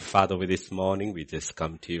Father, with this morning, we just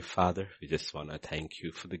come to you, Father. We just want to thank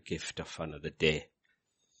you for the gift of another day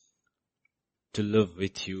to live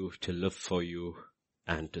with you, to live for you,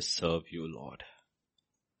 and to serve you, Lord.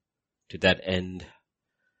 To that end,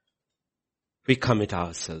 we commit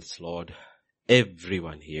ourselves, Lord.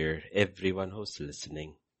 Everyone here, everyone who's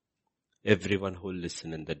listening, everyone who will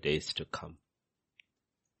listen in the days to come.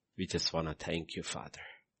 We just want to thank you, Father.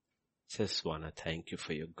 Just want to thank you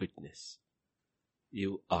for your goodness.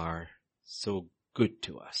 You are so good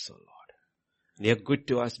to us, O Lord. And you're good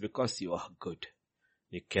to us because you are good.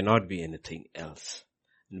 You cannot be anything else.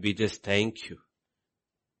 And we just thank you.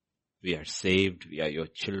 We are saved, we are your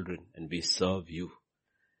children, and we serve you,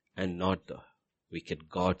 and not the wicked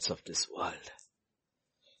gods of this world.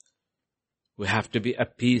 We have to be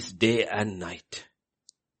at peace day and night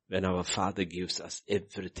when our Father gives us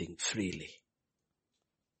everything freely.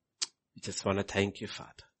 We just want to thank you,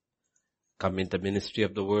 Father. Come in the ministry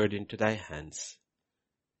of the word into thy hands.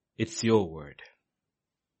 It's your word.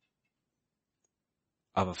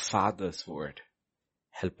 Our Father's word.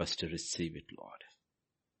 Help us to receive it, Lord.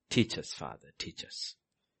 Teach us, Father, teach us.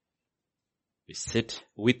 We sit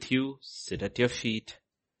with you, sit at your feet.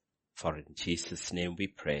 For in Jesus' name we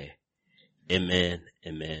pray. Amen,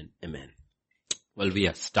 amen, amen. Well, we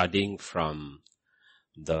are studying from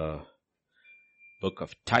the book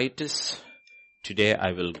of Titus. Today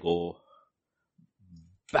I will go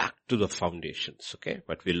back to the foundations, okay?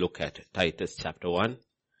 But we look at Titus chapter 1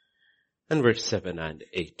 and verse 7 and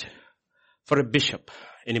 8. For a bishop.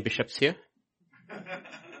 Any bishops here? Okay.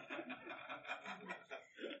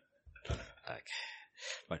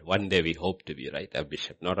 But one day we hope to be, right? A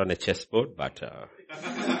bishop. Not on a chessboard, but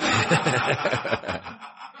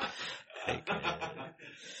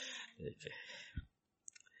Okay.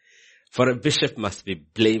 For a bishop must be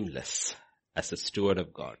blameless as a steward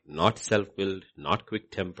of God, not self-willed, not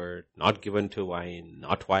quick-tempered, not given to wine,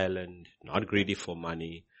 not violent, not greedy for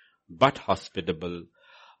money, but hospitable,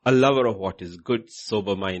 a lover of what is good,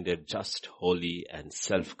 sober-minded, just, holy, and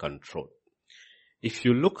self-controlled. If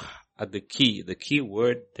you look at the key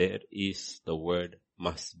word there is the word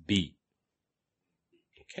must be.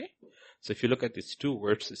 Okay? So if you look at these two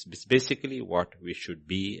words, it's basically what we should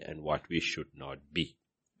be and what we should not be.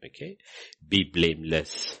 Okay? Be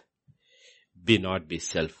blameless. Be not be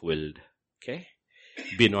self-willed. Okay?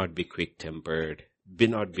 Be not be quick-tempered. Be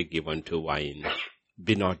not be given to wine.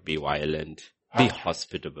 Be not be violent. Be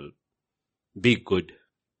hospitable. Be good.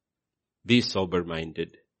 Be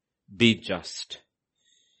sober-minded. Be just.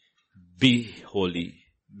 Be holy.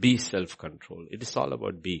 Be self-controlled. It is all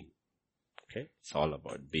about being. Okay? It's all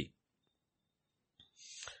about being.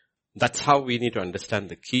 That's how we need to understand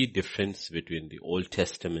the key difference between the Old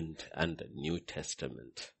Testament and the New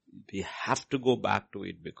Testament. We have to go back to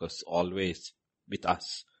it because always with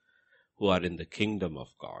us who are in the kingdom of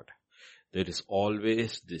God, there is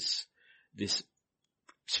always this,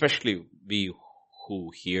 especially we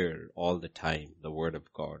who hear all the time the word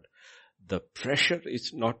of God, the pressure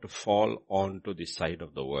is not to fall onto the side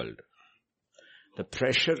of the world. The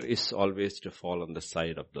pressure is always to fall on the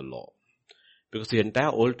side of the law. Because the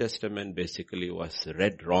entire Old Testament basically was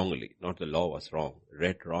read wrongly. Not the law was wrong.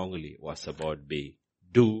 Read wrongly was about be.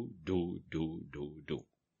 Do.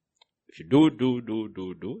 If you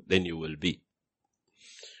do, then you will be.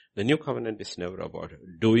 The new covenant is never about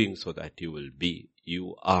doing so that you will be.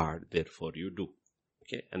 You are, therefore you do.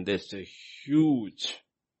 Okay? And there's a huge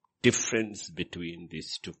difference between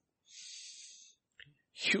these two.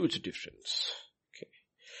 Huge difference. Okay.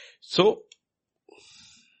 So,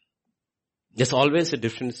 there's always a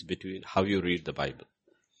difference between how you read the Bible.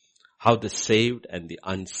 How the saved and the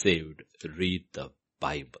unsaved read the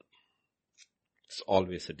Bible. It's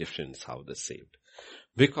always a difference how the saved.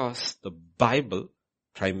 Because the Bible,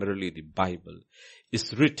 primarily the Bible,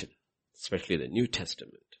 is written, especially the New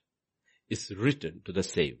Testament, is written to the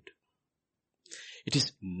saved. It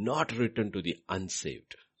is not written to the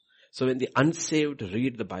unsaved. So when the unsaved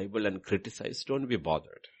read the Bible and criticize, don't be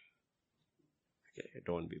bothered. Okay,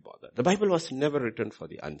 don't be bothered. The Bible was never written for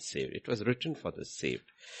the unsaved. It was written for the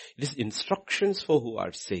saved. It is instructions for who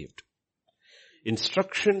are saved.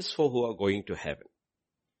 Instructions for who are going to heaven.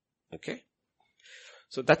 Okay?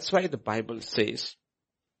 So that's why the Bible says,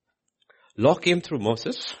 law came through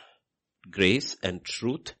Moses, grace and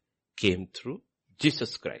truth came through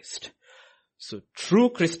Jesus Christ. So true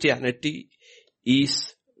Christianity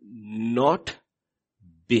is not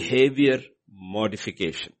behavior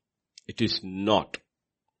modification. It is not.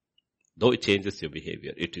 Though it changes your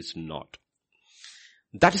behavior, it is not.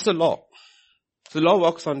 That is the law. So the law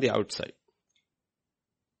works on the outside.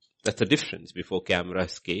 That's the difference. Before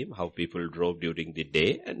cameras came, how people drove during the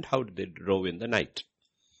day and how they drove in the night.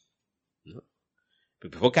 No?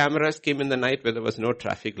 Before cameras came in the night, where there was no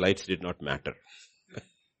traffic, lights did not matter.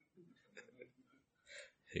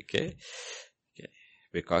 Okay?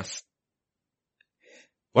 Because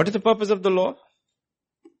what is the purpose of the law?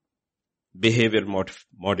 Behavior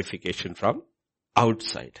modification from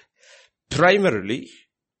outside. Primarily,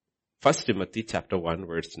 1 Timothy chapter 1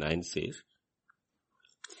 verse 9 says,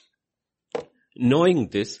 knowing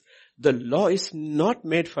this, the law is not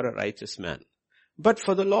made for a righteous man, but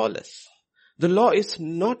for the lawless. The law is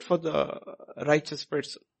not for the righteous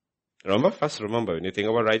person. Remember, when you think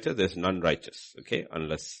about righteous, there's none righteous, okay,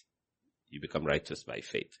 unless you become righteous by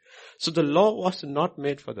faith. So the law was not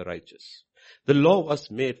made for the righteous. The law was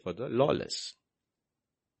made for the lawless.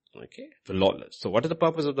 Okay, the lawless. So what is the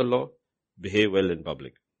purpose of the law? Behave well in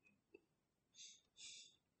public.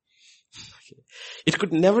 Okay. It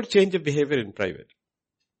could never change your behavior in private.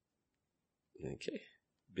 Okay,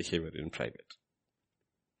 behavior in private.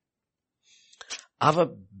 Our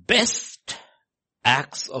best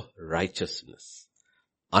acts of righteousness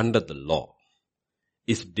under the law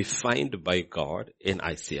is defined by God in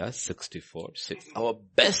Isaiah 64:6. Our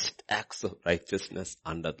best acts of righteousness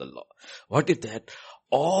under the law. What is that?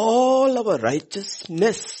 All our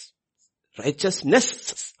righteousnesses,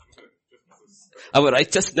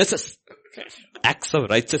 acts of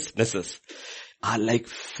righteousnesses are like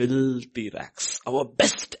filthy rags. Our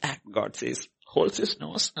best act, God says, holds his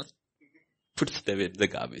nose and puts them in the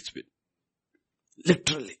garbage bin.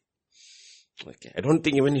 Literally. Okay, I don't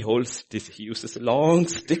think even he holds this, he uses a long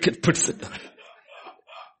stick and puts it down.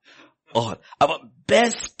 All our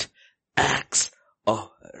best acts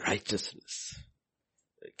of righteousness.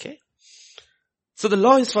 Okay. So the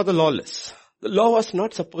law is for the lawless. The law was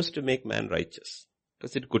not supposed to make man righteous,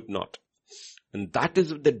 because it could not. And that is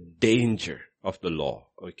the danger of the law,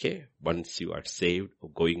 okay, once you are saved,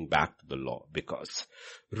 or going back to the law, because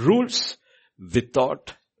rules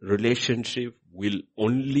without relationship will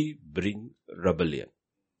only bring rebellion.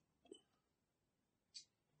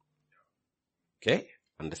 Okay?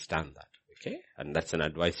 Understand that. Okay? And that's an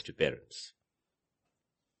advice to parents.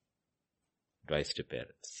 Advice to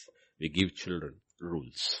parents. We give children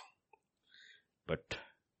rules. But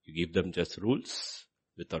you give them just rules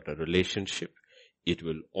without a relationship, it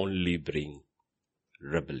will only bring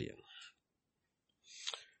rebellion.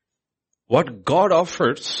 What God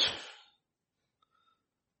offers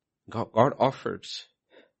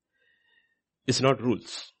is not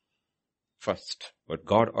rules. First, what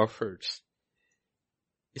God offers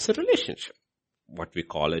is a relationship. What we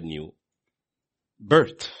call a new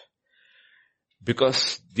birth.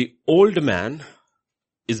 Because the old man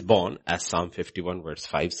is born, as Psalm 51 verse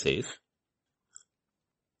 5 says,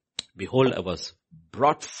 behold, I was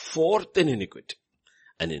brought forth in iniquity,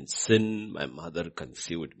 and in sin my mother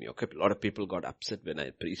conceived me. Okay, a lot of people got upset when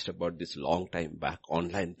I preached about this long time back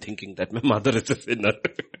online, thinking that my mother is a sinner.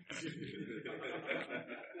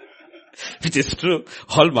 Which is true.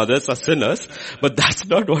 All mothers are sinners, but that's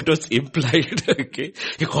not what was implied. Okay,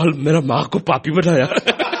 he called mera maa ko papi banaya.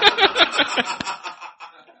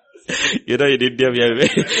 You know, in India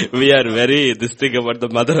we are very, this thing about the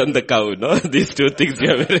mother and the cow, no? These two things we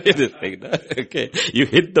are very, this thing, no? Okay. You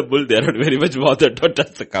hit the bull, they are not very much bothered, don't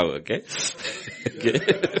touch the cow, okay?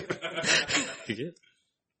 Okay.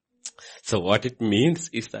 So what it means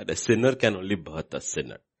is that a sinner can only birth a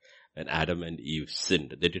sinner. When Adam and Eve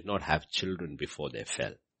sinned, they did not have children before they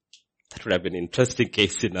fell. That would have been an interesting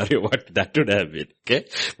case scenario, what that would have been, okay?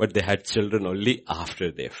 But they had children only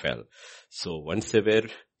after they fell. So once they were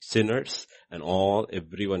sinners, and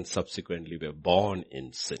everyone subsequently were born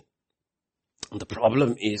in sin. And the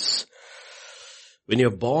problem is, when you're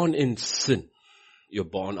born in sin, you're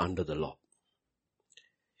born under the law.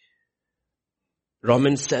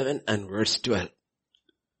 Romans 7 and verse 12.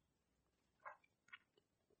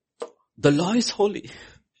 The law is holy.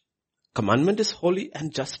 Commandment is holy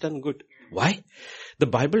and just and good. Why? The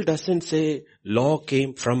Bible doesn't say law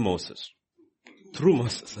came from Moses. Through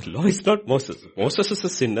Moses. The law is not Moses. Moses is a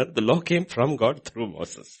sinner. The law came from God through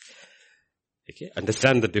Moses. Okay,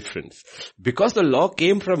 understand the difference. Because the law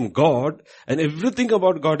came from God and everything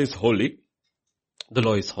about God is holy, the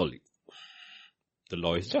law is holy. The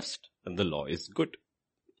law is just and the law is good.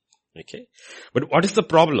 Okay. But what is the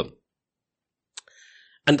problem?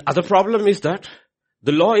 And the other problem is that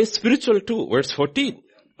the law is spiritual too. Verse 14.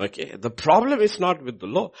 Okay. The problem is not with the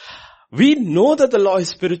law. We know that the law is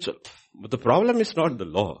spiritual. But the problem is not the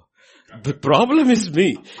law. The problem is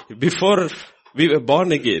me. Before we were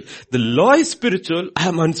born again, the law is spiritual, I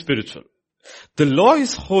am unspiritual. The law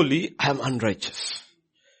is holy, I am unrighteous.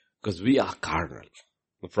 Because we are carnal.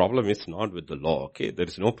 The problem is not with the law, okay? There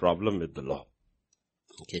is no problem with the law.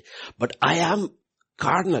 Okay. But I am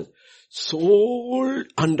carnal, sold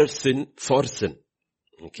under sin for sin.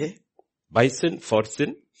 Okay. By sin, for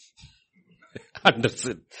sin, under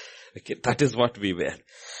sin. Okay. That is what we were.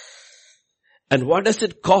 And what does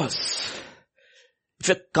it cause? If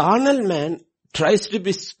a carnal man tries to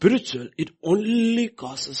be spiritual, it only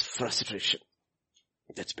causes frustration.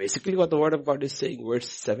 That's basically what the word of God is saying, verse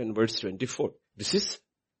 7, verse 24. This is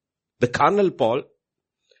the carnal Paul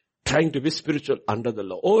trying to be spiritual under the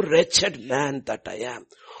law. Oh, wretched man that I am,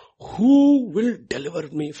 who will deliver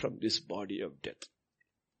me from this body of death?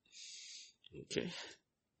 Okay.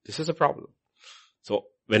 This is a problem. So,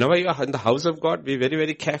 whenever you are in the house of God, be very,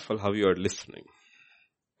 very careful how you are listening.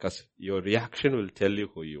 Because your reaction will tell you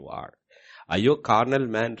who you are. Are you a carnal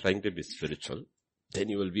man trying to be spiritual? Then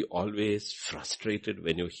you will be always frustrated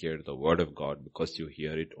when you hear the word of God because you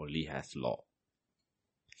hear it only as law.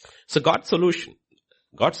 So God's solution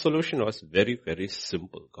was very, very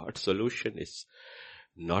simple. God's solution is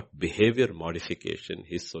not behavior modification.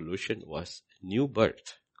 His solution was new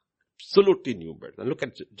birth. Absolutely new birth. Now look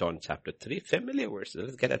at John chapter 3, familiar verses.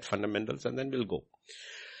 Let's get at fundamentals and then we'll go.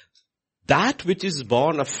 That which is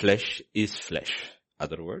born of flesh is flesh.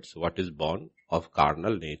 Other words, what is born of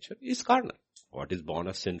carnal nature is carnal. What is born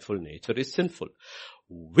of sinful nature is sinful.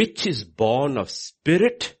 Which is born of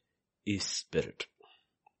spirit is spirit.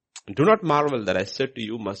 Do not marvel that I said to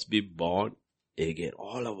you must be born again,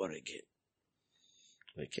 all over again.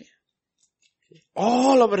 Okay?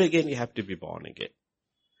 All over again you have to be born again.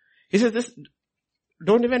 He says this,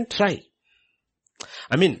 don't even try.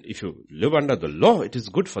 I mean, if you live under the law, it is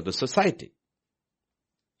good for the society.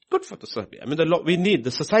 Good for the society. I mean,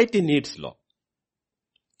 the society needs law.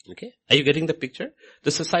 Okay? Are you getting the picture?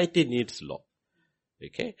 The society needs law.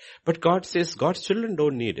 Okay? But God says God's children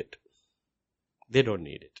don't need it. They don't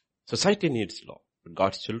need it. Society needs law, but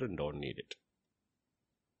God's children don't need it.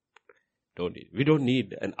 We don't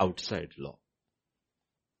need an outside law.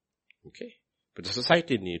 Okay? But the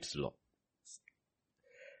society needs law.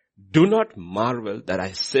 Do not marvel that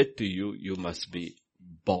I said to you, you must be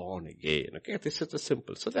born again. Okay? This is the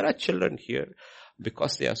simple. So there are children here,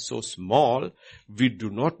 because they are so small, we do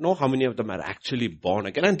not know how many of them are actually born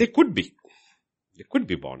again. And they could be. They could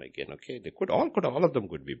be born again. Okay? All of them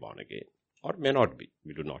could be born again. Or may not be.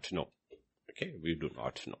 We do not know. Okay? We do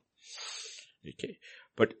not know. Okay?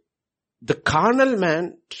 But the carnal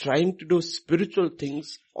man trying to do spiritual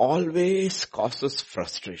things always causes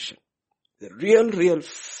frustration. The real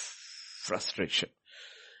frustration.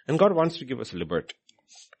 And God wants to give us liberty.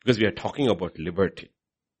 Because we are talking about liberty.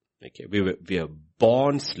 Okay? We are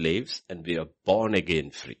born slaves and we are born again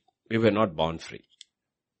free. We were not born free.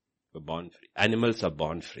 We're born free. Animals are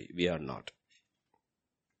born free. We are not.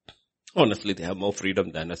 Honestly, they have more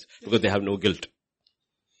freedom than us because they have no guilt.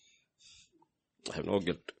 They have no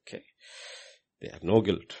guilt, okay? They have no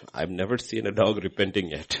guilt. I've never seen a dog repenting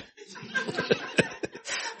yet.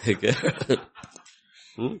 Okay?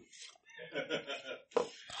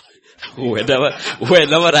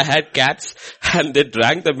 Whenever I had cats and they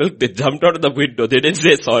drank the milk, they jumped out of the window. They didn't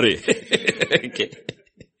say sorry. Okay?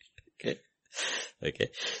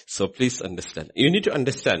 Okay. So please understand. You need to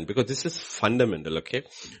understand because this is fundamental, okay?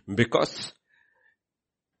 Because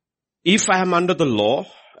if I am under the law,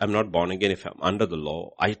 I'm not born again. If I'm under the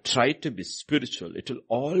law, I try to be spiritual. It will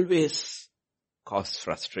always cause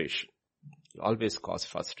frustration. It will always cause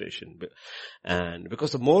frustration. And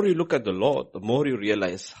because the more you look at the law, the more you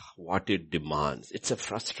realize what it demands. It's a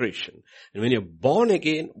frustration. And when you're born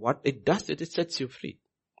again, what it does, it sets you free.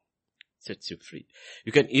 Sets you free.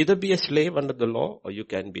 You can either be a slave under the law or you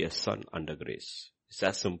can be a son under grace. It's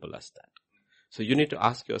as simple as that. So you need to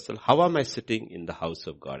ask yourself, how am I sitting in the house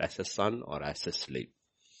of God? As a son or as a slave?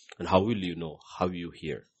 And how will you know? How you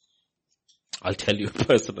hear? I'll tell you a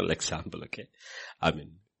personal example, okay? I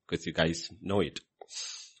mean, because you guys know it.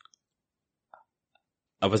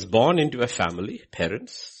 I was born into a family,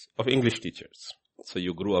 parents of English teachers. So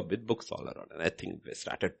you grew up with books all around. And I think we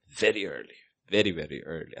started very early. Very, very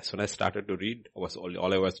early. As soon as I started to read,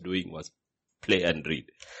 all I was doing was play and read.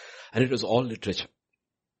 And it was all literature.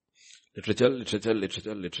 Literature.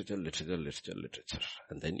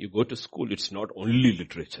 And then you go to school, it's not only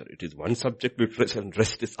literature. It is one subject literature and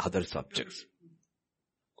rest is other subjects.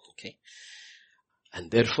 Okay. And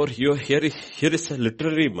therefore here is a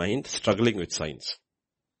literary mind struggling with science.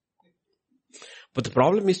 But the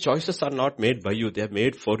problem is choices are not made by you, they are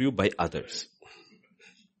made for you by others.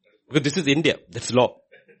 Because this is India. That's law.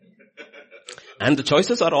 And the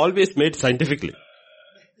choices are always made scientifically.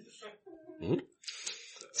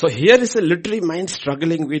 So here is a literary mind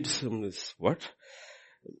struggling with what?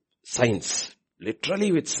 Science.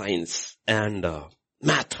 Literally with science and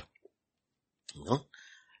math. You know,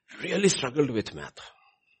 really struggled with math.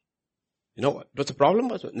 You know what the problem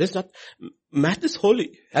was? Math is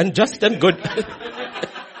holy and just and good.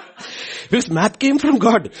 Because math came from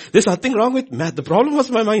God. There's nothing wrong with math. The problem was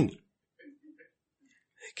my mind.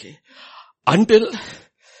 Okay. Until,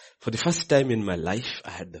 for the first time in my life,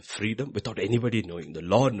 I had the freedom without anybody knowing, the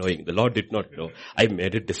Lord knowing. The Lord did not know. I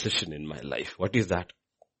made a decision in my life. What is that?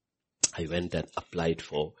 I went and applied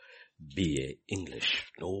for BA English.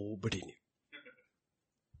 Nobody knew.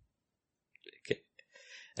 Okay.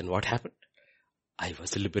 And what happened? I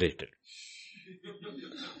was liberated.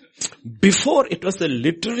 Before it was a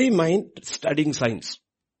literary mind studying science.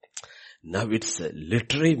 Now it's a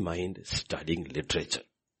literary mind studying literature.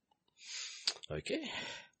 Okay.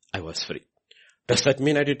 I was free. Does that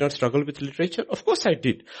mean I did not struggle with literature? Of course I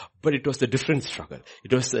did. But it was a different struggle.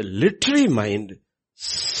 It was a literary mind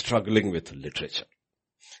struggling with literature.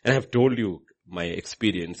 And I have told you my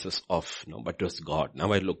experiences of, but it was God.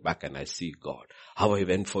 Now I look back and I see God. How I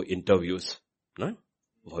went for interviews,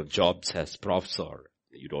 for jobs as profs, or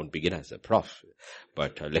you don't begin as a prof,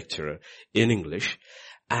 but a lecturer in English.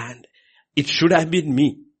 And it should have been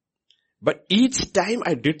me. But each time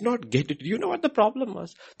I did not get it. Do you know what the problem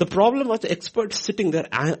was? The problem was the expert sitting there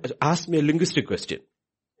asked me a linguistic question.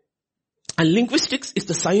 And linguistics is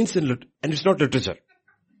the science and it's not literature.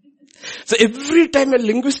 So every time a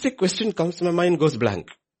linguistic question comes, my mind goes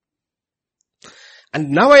blank.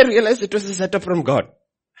 And now I realize it was a setup from God.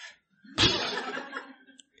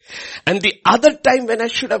 And the other time when I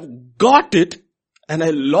should have got it and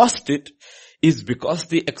I lost it is because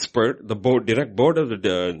the expert, the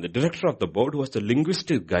director of the board, who was the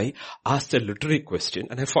linguistic guy, asked a literary question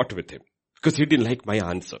and I fought with him because he didn't like my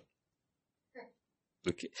answer.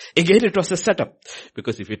 Okay. Again, it was a setup,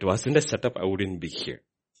 because if it wasn't a setup, I wouldn't be here.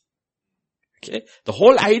 Okay. The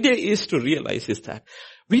whole idea is to realize is that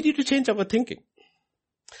we need to change our thinking.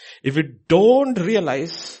 If we don't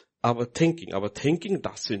realize our thinking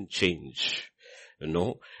doesn't change.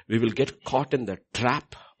 We will get caught in the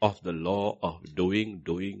trap of the law of doing,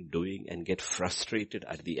 and get frustrated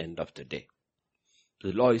at the end of the day.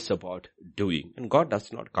 The law is about doing, and God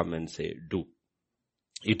does not come and say, do.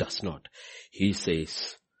 He does not. He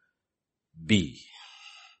says, be.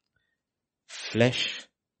 Flesh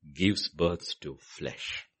gives birth to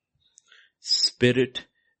flesh. Spirit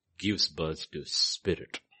gives birth to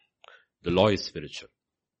spirit. The law is spiritual.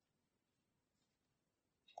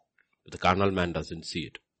 But the carnal man doesn't see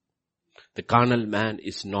it. The carnal man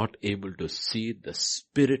is not able to see the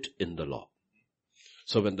spirit in the law.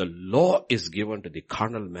 So when the law is given to the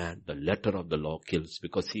carnal man, the letter of the law kills,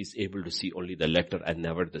 because he is able to see only the letter and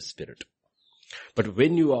never the spirit. But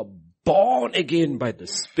when you are born again by the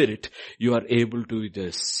Spirit, you are able to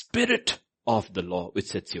the spirit of the law which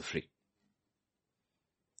sets you free.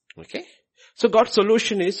 Okay? So God's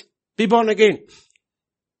solution is, be born again.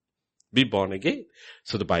 Be born again.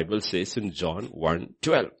 So the Bible says in John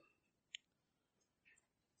 1:12.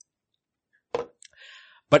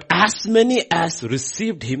 But as many as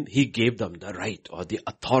received him, he gave them the right or the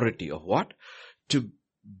authority of what? To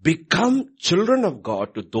become children of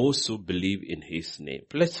God to those who believe in his name.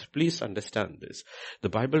 Please understand this. The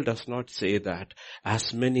Bible does not say that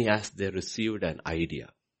as many as they received an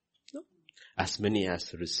idea. No. As many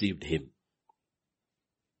as received him.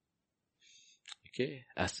 Okay,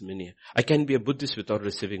 as many. I can be a Buddhist without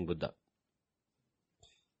receiving Buddha.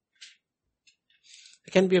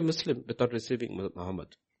 I can be a Muslim without receiving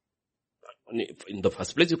Muhammad. In the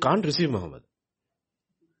first place, you can't receive Muhammad.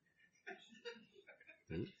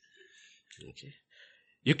 Okay.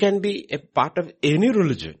 You can be a part of any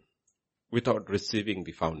religion without receiving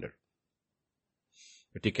the founder.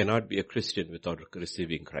 But you cannot be a Christian without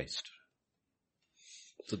receiving Christ.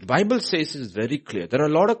 So the Bible says it is very clear. There are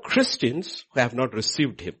a lot of Christians who have not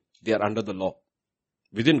received him. They are under the law.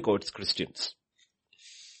 Within quotes, Christians.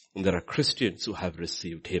 And there are Christians who have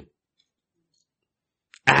received him.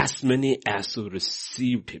 As many as who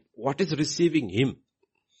received him. What is receiving him?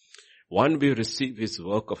 One, we receive his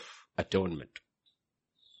work of atonement.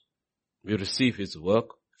 We receive his work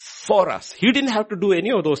for us. He didn't have to do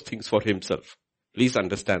any of those things for himself. Please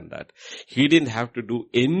understand that. He didn't have to do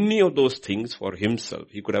any of those things for himself.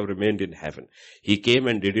 He could have remained in heaven. He came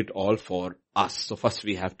and did it all for us. So first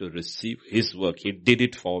we have to receive his work. He did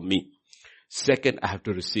it for me. Second, I have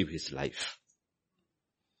to receive his life.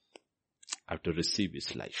 I have to receive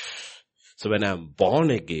his life. So when I'm born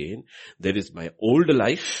again, there is my old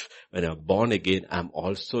life. When I'm born again, I'm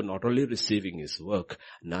also not only receiving His work,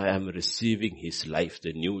 now I'm receiving His life,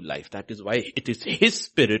 the new life. That is why it is His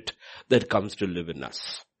Spirit that comes to live in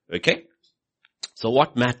us. Okay? So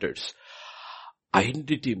what matters?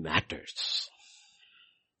 Identity matters.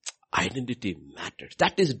 Identity matters.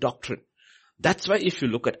 That is doctrine. That's why if you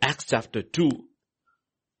look at Acts chapter 2,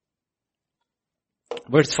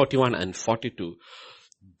 verse 41 and 42,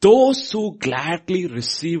 those who gladly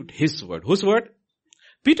received His word. Whose word?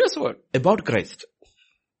 Peter's word about Christ.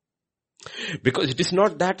 Because it is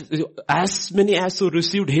not that as many as who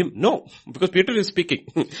received Him. No, because Peter is speaking.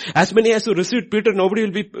 As many as who received Peter, nobody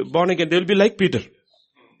will be born again. They will be like Peter.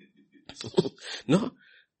 No?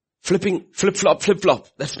 Flip-flop.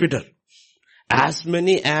 That's Peter. As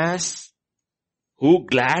many as who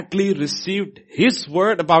gladly received His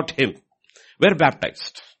word about Him were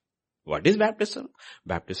baptized. What is baptism?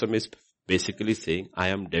 Baptism is basically saying, I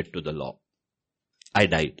am dead to the law. I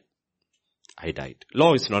died.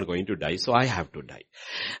 Law is not going to die, so I have to die.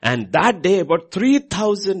 And that day about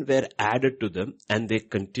 3,000 were added to them, and they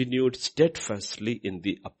continued steadfastly in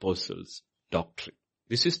the apostles' doctrine.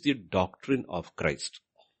 This is the doctrine of Christ.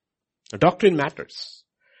 The doctrine matters.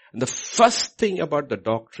 And the first thing about the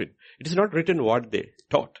doctrine, it is not written what they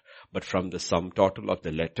taught, but from the sum total of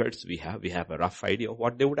the letters we have a rough idea of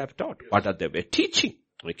what they would have taught, what they were teaching.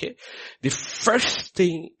 Okay? The first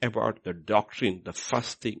thing about the doctrine, the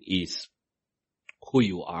first thing is who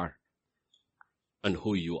you are and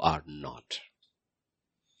who you are not.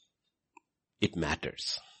 It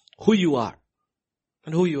matters. Who you are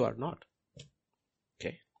and who you are not.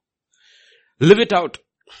 Okay? Live it out.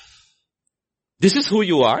 This is who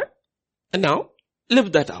you are, and now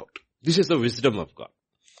live that out. This is the wisdom of God.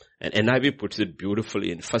 And NIV puts it beautifully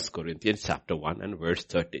in 1 Corinthians chapter 1 and verse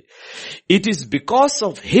 30. It is because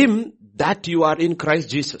of Him that you are in Christ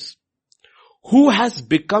Jesus, who has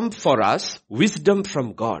become for us wisdom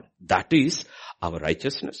from God. That is our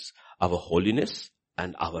righteousness, our holiness,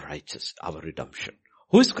 and our redemption.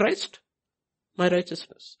 Who is Christ? My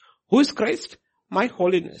righteousness. Who is Christ? My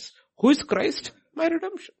holiness. Who is Christ? My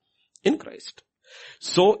redemption. In Christ.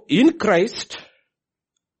 So in Christ,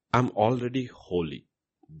 I'm already holy.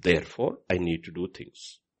 Therefore, I need to do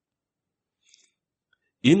things.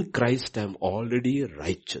 In Christ, I'm already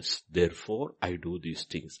righteous. Therefore, I do these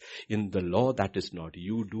things. In the law, that is not.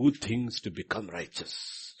 You do things to become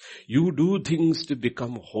righteous. You do things to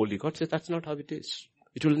become holy. God says that's not how it is.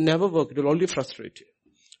 It will never work. It will only frustrate you.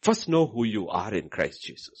 First know who you are in Christ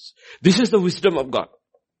Jesus. This is the wisdom of God.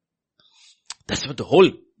 That's what the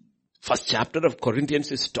whole first chapter of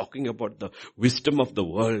Corinthians is talking about, the wisdom of the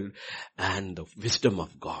world and the wisdom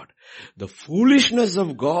of God. The foolishness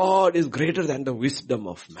of God is greater than the wisdom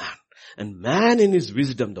of man. And man in his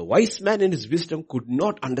wisdom, the wise man in his wisdom could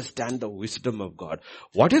not understand the wisdom of God.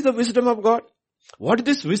 What is the wisdom of God? What is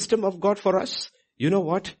this wisdom of God for us? You know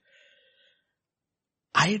what?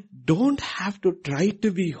 I don't have to try to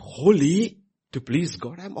be holy to please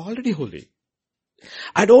God. I'm already holy.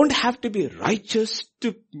 I don't have to be righteous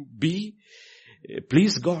to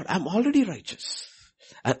please God. I'm already righteous.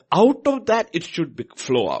 And out of that, it should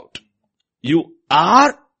flow out. You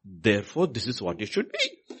are, therefore, this is what you should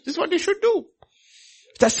be. This is what you should do.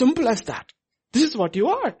 It's as simple as that. This is what you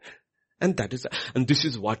are. And this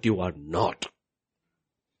is what you are not.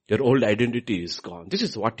 Your old identity is gone. This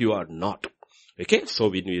is what you are not. Okay, so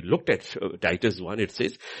when we looked at Titus 1, it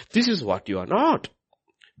says, this is what you are not.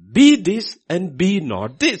 Be this and be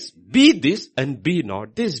not this. Be this and be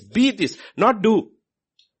not this. Be this, not do.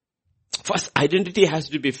 First, identity has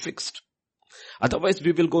to be fixed. Otherwise,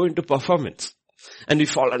 we will go into performance. And we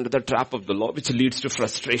fall under the trap of the law, which leads to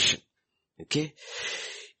frustration. Okay?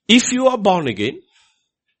 If you are born again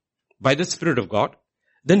by the Spirit of God,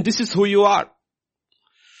 then this is who you are.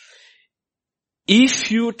 If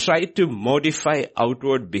you try to modify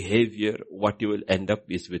outward behavior, what you will end up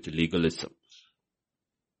is with legalism.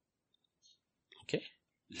 Okay?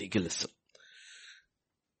 Legalism.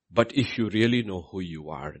 But if you really know who you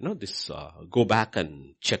are, go back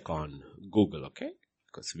and check on Google, okay?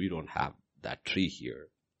 Because we don't have that tree here,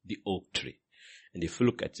 the oak tree. And if you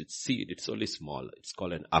look at its seed, it's only small. It's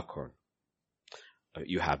called an acorn.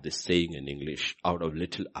 You have this saying in English, out of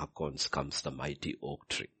little acorns comes the mighty oak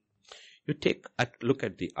tree. You take a look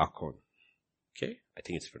at the acorn, okay? I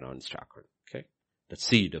think it's pronounced acorn, okay? The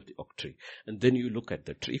seed of the oak tree. And then you look at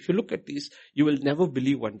the tree. If you look at these, you will never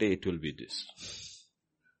believe one day it will be this.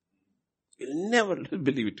 You'll never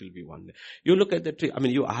believe it will be one day. You look at the tree,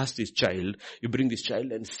 you ask this child, you bring this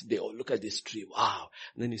child and they all look at this tree, wow.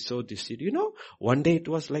 And then you sow this seed. One day it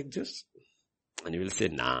was like this. And you will say,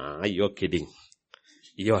 nah, you're kidding.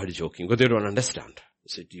 You are joking. But they don't understand. You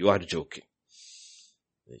said, you are joking.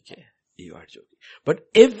 Okay. You are joking. But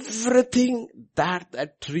everything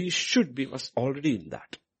that tree should be was already in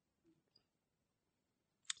that.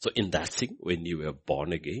 So in that thing, when you were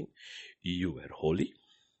born again, you were holy,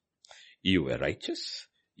 you were righteous,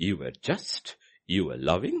 you were just, you were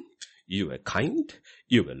loving, you were kind,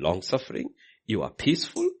 you were long-suffering, you are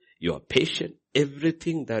peaceful, you are patient.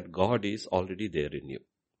 Everything that God is already there in you.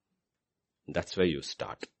 That's where you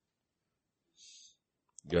start.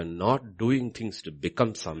 You're not doing things to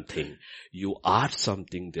become something. You are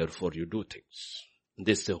something, therefore you do things.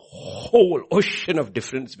 There's a whole ocean of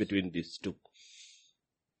difference between these two.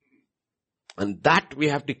 And that we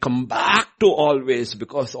have to come back to always,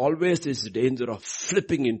 because always is the danger of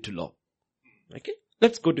flipping into law. Okay?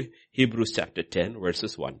 Let's go to Hebrews chapter 10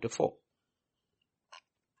 verses 1 to 4.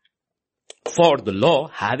 For the law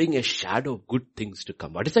having a shadow of good things to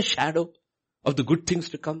come. What is a shadow of the good things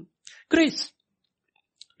to come? Grace.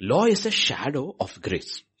 Law is a shadow of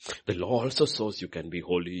grace. The law also shows you can be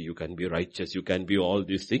holy, you can be righteous, you can be all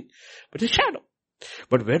these things. But it's a shadow.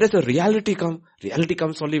 But where does the reality come? Reality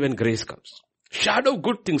comes only when grace comes. Shadow of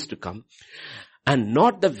good things to come. And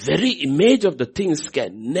not the very image of the things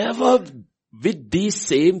can never, with these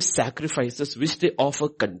same sacrifices which they offer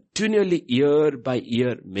continually year by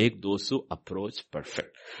year, make those who approach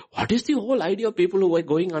perfect. What is the whole idea of people who are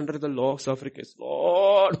going under the law of sacrifice?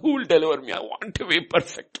 Lord, who will deliver me? I want to be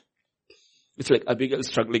perfect. It's like Abigail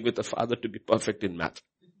struggling with the father to be perfect in math.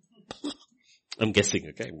 I'm guessing,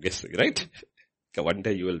 okay? I'm guessing, right? Okay, one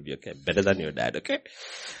day you will be, okay, better than your dad, okay?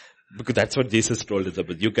 Because that's what Jesus told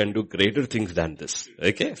Elizabeth. You can do greater things than this,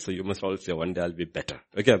 okay? So you must all say, one day I'll be better.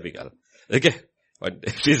 Okay, Abigail? Okay? One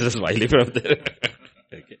day, she's just smiling from there.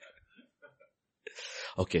 Okay.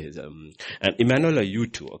 Okay, and Emmanuel, you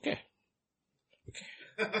too, okay? Okay.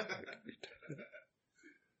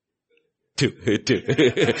 Two.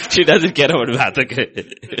 She doesn't care about math, okay?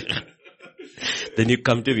 Then you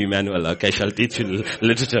come to Emmanuel, okay? I shall teach you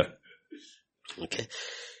literature. Okay.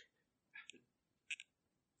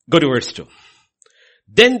 Go to verse 2.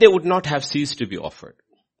 Then they would not have ceased to be offered.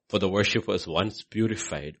 For the worshippers once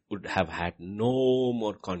purified would have had no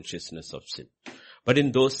more consciousness of sin. But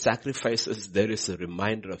in those sacrifices there is a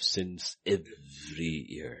reminder of sins every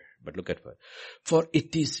year. But look at what. For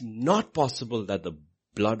it is not possible that the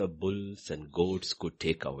blood of bulls and goats could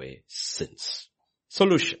take away sins.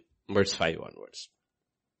 Solution. Verse 5 onwards.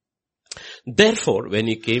 Therefore, when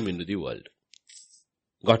he came into the world,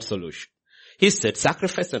 God's solution. He said,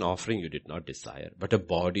 sacrifice and offering you did not desire, but a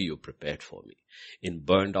body you prepared for me. In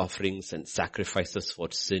burnt offerings and sacrifices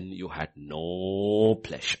for sin you had no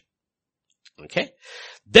pleasure. Okay.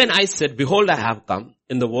 Then I said, behold, I have come.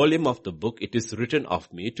 In the volume of the book it is written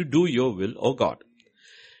of me to do your will, O God.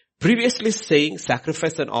 Previously saying,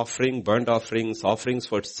 sacrifice and offering, burnt offerings, offerings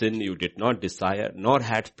for sin you did not desire, nor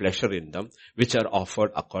had pleasure in them, which are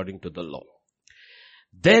offered according to the law.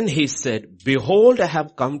 Then he said, behold, I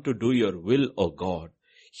have come to do your will, O God.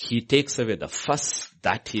 He takes away the first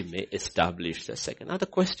that he may establish the second. Now the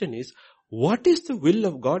question is, what is the will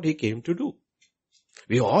of God he came to do?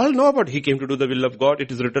 We all know about he came to do the will of God.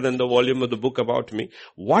 It is written in the volume of the book about me.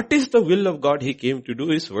 What is the will of God he came to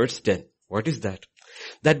do is verse 10. What is that?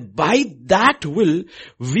 That by that will,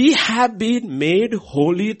 we have been made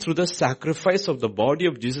holy through the sacrifice of the body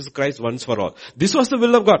of Jesus Christ once for all. This was the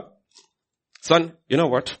will of God. Son, you know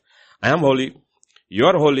what? I am holy. You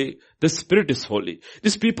are holy. The Spirit is holy.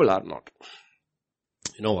 These people are not.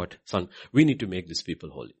 You know what, son? We need to make these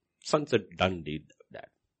people holy. Son said, done, did, dad.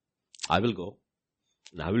 I will go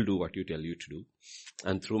and I will do what you tell you to do.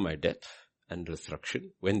 And through my death and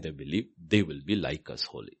resurrection, when they believe, they will be like us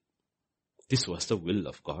holy. This was the will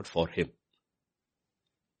of God for him.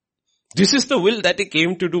 This is the will that he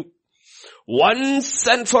came to do. Once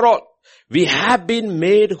and for all. We have been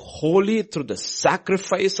made holy through the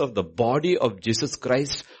sacrifice of the body of Jesus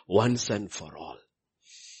Christ once and for all.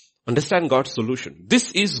 Understand God's solution.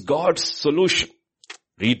 This is God's solution.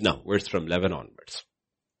 Read now, verse from 11 onwards.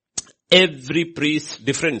 Every priest,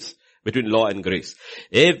 difference between law and grace.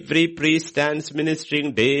 Every priest stands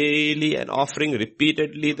ministering daily and offering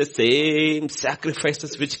repeatedly the same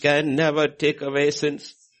sacrifices which can never take away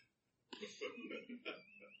sins.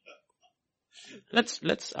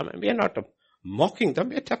 We are not mocking them,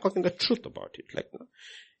 we are talking the truth about it. Like,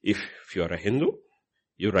 if you are a Hindu,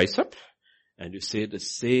 you rise up and you say the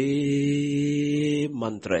same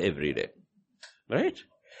mantra every day. Right?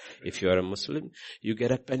 If you are a Muslim, you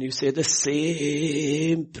get up and you say the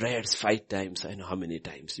same prayers 5 times. I know how many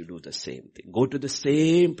times you do the same thing. Go to the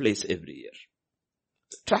same place every year.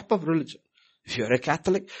 The trap of religion. If you're a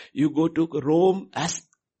Catholic, you go to Rome as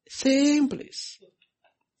same place.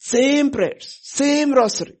 Same prayers. Same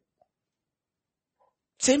rosary.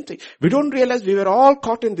 Same thing. We don't realize we were all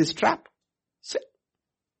caught in this trap. Same.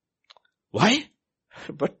 Why?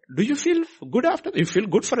 But do you feel good after? You feel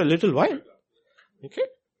good for a little while. Okay?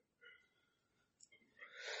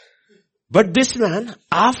 But this man,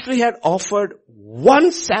 after he had offered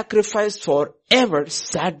one sacrifice forever,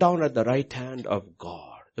 sat down at the right hand of God.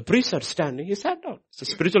 The priests are standing, he sat down. It's a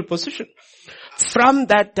spiritual position. From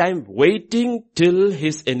that time, waiting till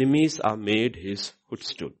his enemies are made his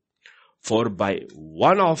footstool. For by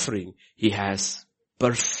one offering, he has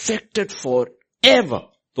perfected forever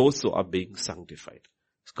those who are being sanctified.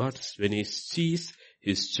 God, when he sees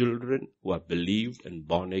his children who are believed and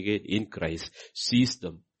born again in Christ, sees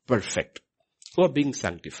them perfect, who are being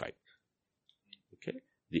sanctified. Okay?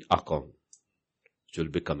 The acorn, which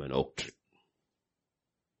will become an oak tree.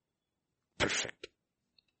 Perfect.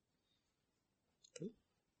 Okay?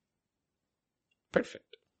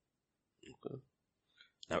 Perfect. Okay.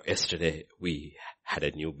 Now yesterday we had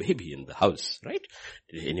a new baby in the house, right?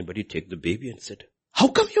 Did anybody take the baby and said, how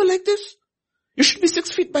come you're like this? You should be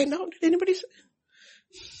 6 feet by now. Did anybody say?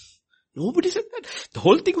 Nobody said that. The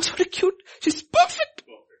whole thing was very cute. She's perfect.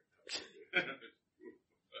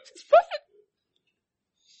 She's perfect.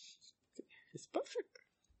 She's perfect.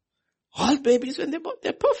 All babies when they're born,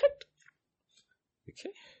 they're perfect.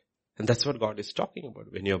 Okay. And that's what God is talking about.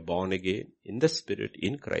 When you're born again in the Spirit,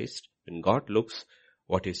 in Christ, when God looks,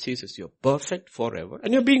 what he sees is you're perfect forever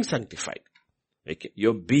and you're being sanctified. Okay.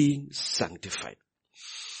 You're being sanctified.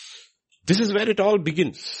 This is where it all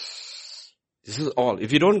begins. This is all.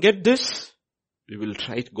 If you don't get this, we will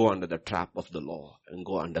try to go under the trap of the law and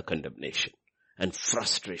go under condemnation and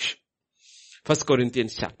frustration. 1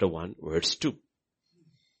 Corinthians chapter 1 verse 2.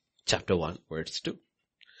 Chapter 1 verse 2.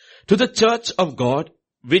 To the church of God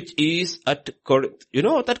which is at Corinth. You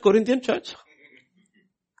know that Corinthian church?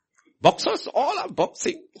 Boxers, all are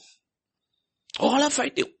boxing. All are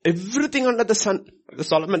fighting. Everything under the sun, the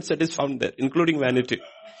Solomon said, is found there, including vanity.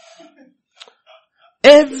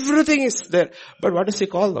 Everything is there. But what does he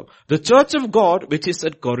call them? The church of God, which is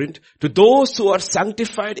at Corinth, to those who are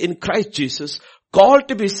sanctified in Christ Jesus, called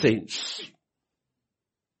to be saints.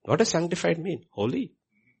 What does sanctified mean? Holy.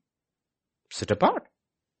 Set apart.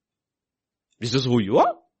 This is who you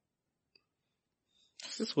are.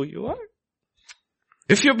 This is who you are.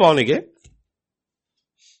 If you're born again,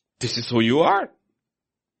 this is who you are.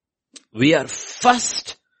 We are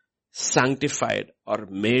first sanctified or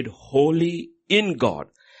made holy in God,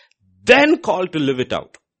 then called to live it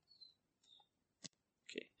out.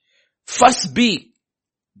 Okay. First be,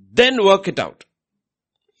 then work it out.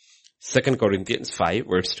 2 Corinthians 5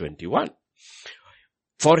 verse 21.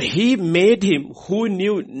 For he made him who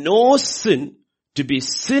knew no sin to be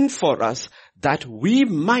sin for us, that we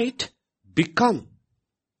might become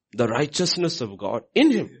the righteousness of God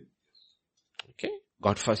in him. Okay.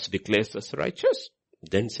 God first declares us righteous,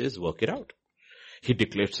 then says work it out. He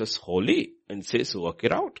declares us holy and says work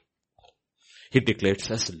it out. He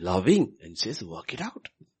declares us loving and says work it out.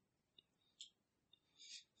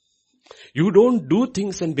 You don't do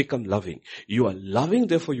things and become loving. You are loving,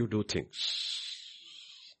 therefore you do things.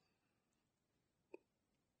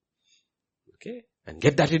 Okay? And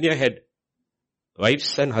get that in your head.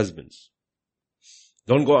 Wives and husbands.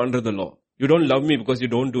 Don't go under the law. You don't love me because you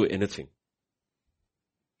don't do anything.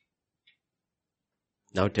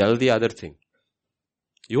 Now tell the other thing.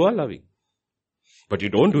 You are loving, but you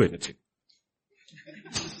don't do anything.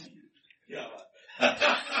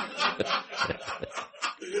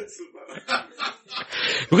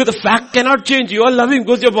 Because the fact cannot change. You are loving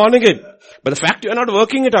because you're born again. But the fact you are not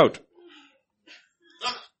working it out.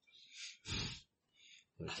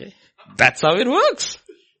 Okay. That's how it works.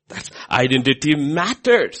 Identity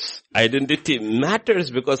matters. Identity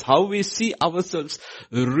matters because how we see ourselves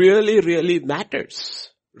really, really matters.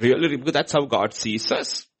 Really, because that's how God sees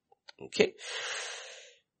us. Okay.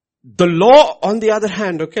 The law, on the other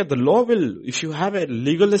hand, okay, the law will, if you have a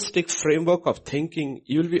legalistic framework of thinking,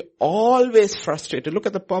 you will be always frustrated. Look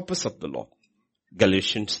at the purpose of the law.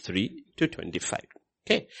 Galatians 3:25.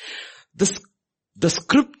 Okay. The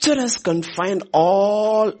scripture has confined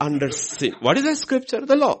all under sin. What is the scripture?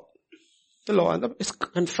 The law. The law is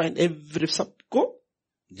confined every sub. Go.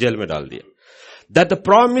 Jail mein dal diya. That the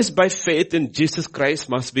promise by faith in Jesus Christ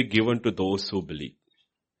must be given to those who believe.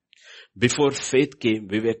 Before faith came,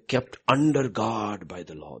 we were kept under God by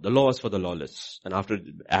the law. The law was for the lawless. And after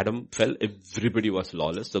Adam fell, everybody was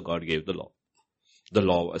lawless, so God gave the law. The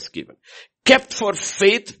law was given. Kept for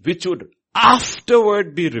faith which would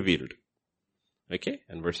afterward be revealed. Okay,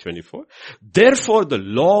 and verse 24. Therefore the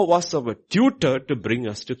law was our tutor to bring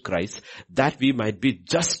us to Christ, that we might be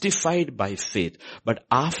justified by faith. But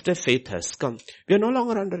after faith has come, we are no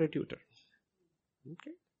longer under a tutor.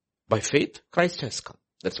 Okay. By faith, Christ has come.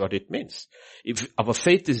 That's what it means. If our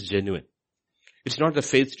faith is genuine, it's not the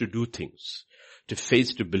faith to do things. To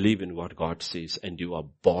faith to believe in what God says and you are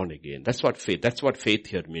born again. That's what faith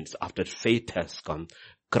here means. After faith has come,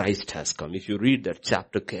 Christ has come. If you read that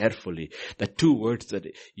chapter carefully, the two words that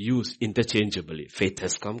are used interchangeably. Faith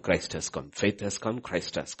has come, Christ has come. Faith has come,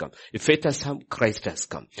 Christ has come. If faith has come, Christ has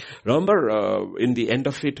come. Remember, in the end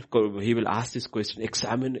of it, he will ask this question,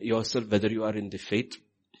 examine yourself whether you are in the faith.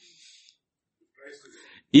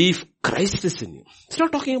 If Christ is in you. It's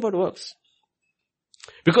not talking about works.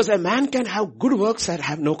 Because a man can have good works and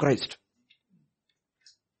have no Christ.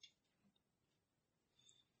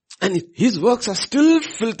 And his works are still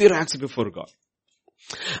filthy rags before God.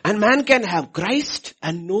 And man can have Christ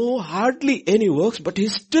and know hardly any works, but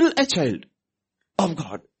he's still a child of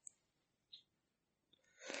God.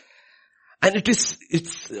 And it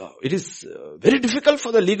is very difficult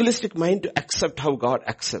for the legalistic mind to accept how God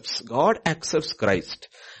accepts. God accepts Christ,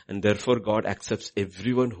 and therefore God accepts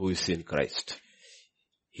everyone who is in Christ.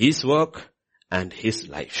 His work and his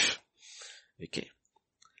life. Okay.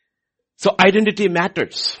 So identity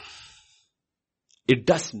matters. It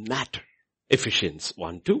does matter. Ephesians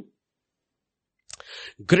 1:2.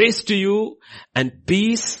 Grace to you and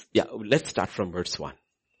peace. Yeah, let's start from verse 1.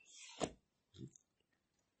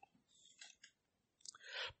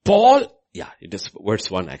 Paul, it is verse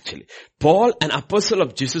 1 actually. Paul, an apostle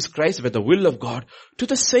of Jesus Christ by the will of God, to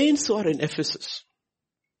the saints who are in Ephesus.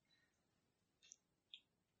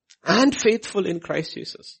 And faithful in Christ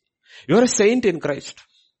Jesus. You are a saint in Christ.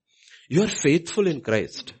 You are faithful in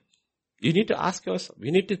Christ. You need to ask yourself,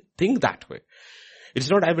 you need to think that way.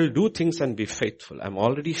 It's not I will do things and be faithful. I'm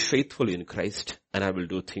already faithful in Christ and I will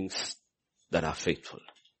do things that are faithful.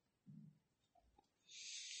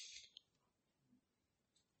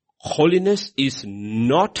 Holiness is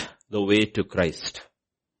not the way to Christ.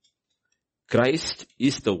 Christ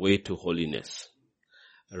is the way to holiness.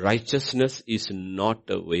 Righteousness is not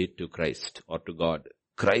the way to Christ or to God.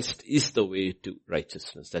 Christ is the way to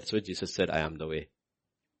righteousness. That's why Jesus said, I am the way.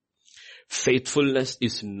 Faithfulness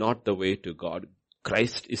is not the way to God.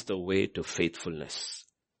 Christ is the way to faithfulness.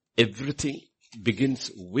 Everything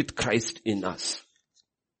begins with Christ in us.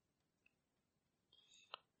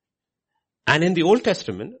 And in the Old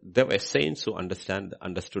Testament, there were saints who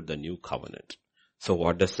understood the new covenant. So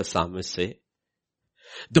what does the psalmist say?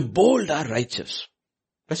 The bold are righteous.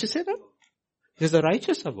 Does he say that? Because the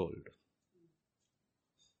righteous are bold.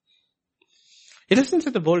 He doesn't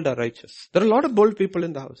say the bold are righteous. There are a lot of bold people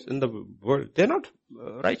in the world. They're not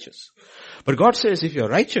righteous. But God says if you're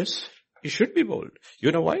righteous, you should be bold.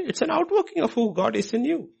 You know why? It's an outworking of who God is in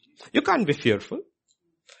you. You can't be fearful.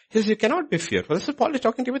 He says you cannot be fearful. This is Paul is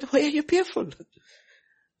talking to you. Why are you fearful?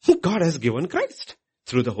 God has given Christ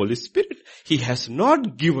through the Holy Spirit. He has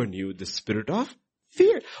not given you the spirit of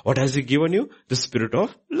fear. What has He given you? The spirit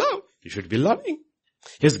of love. You should be loving.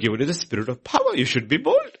 He has given you the spirit of power. You should be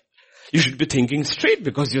bold. You should be thinking straight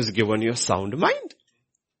because He has given you a sound mind.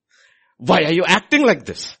 Why are you acting like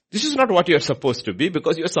this? This is not what you are supposed to be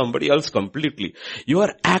because you are somebody else completely. You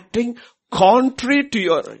are acting contrary to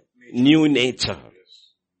your new nature.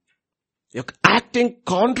 You're acting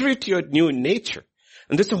contrary to your new nature.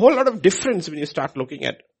 And there's a whole lot of difference when you start looking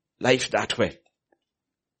at life that way.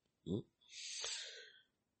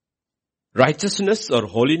 Righteousness or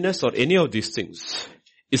holiness or any of these things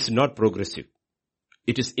is not progressive.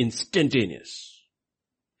 It is instantaneous.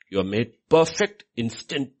 You are made perfect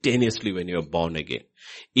instantaneously when you are born again.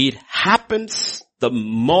 It happens the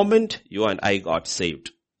moment you and I got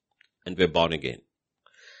saved and we're born again.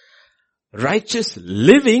 Righteous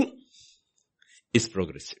living is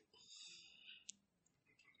progressive.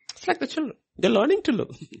 It's like the children. They're learning to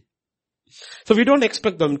live. So we don't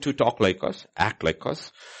expect them to talk like us, act like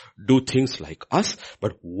us, do things like us,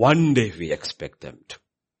 but one day we expect them to.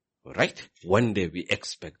 Right? One day we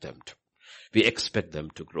expect them to. We expect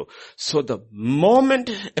them to grow. So the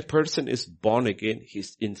moment a person is born again,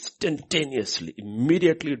 he's instantaneously,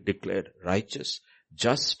 immediately declared righteous,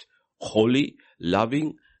 just, holy,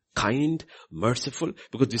 loving, kind, merciful,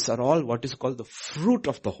 because these are all what is called the fruit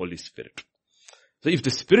of the Holy Spirit. So if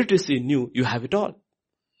the Spirit is in you, you have it all.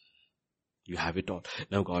 You have it all.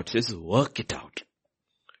 Now God says, work it out.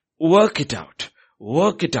 Work it out.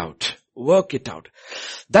 Work it out. Work it out.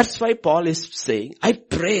 That's why Paul is saying, I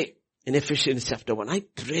pray In Ephesians chapter 1, I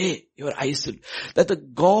pray your eyes will, that the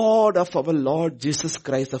God of our Lord Jesus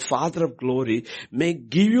Christ, the Father of glory, may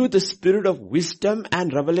give you the spirit of wisdom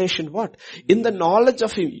and revelation. What? In the knowledge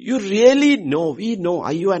of Him. You really know, we know,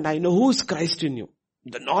 you and I know who is Christ in you.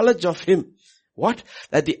 The knowledge of Him. What?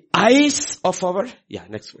 That the eyes of our,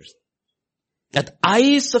 next verse. That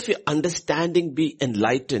eyes of your understanding be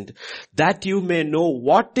enlightened, that you may know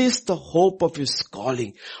what is the hope of His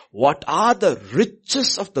calling, what are the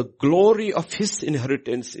riches of the glory of His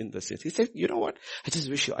inheritance in the saints. He said, you know what? I just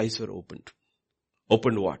wish your eyes were opened.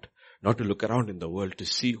 Opened what? Not to look around in the world to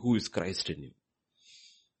see who is Christ in you.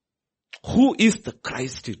 Who is the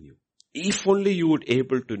Christ in you? If only you would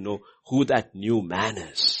able to know who that new man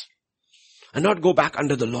is. And not go back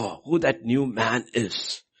under the law, who that new man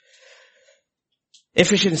is.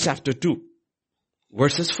 Ephesians chapter 2,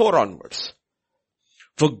 verses 4 onwards.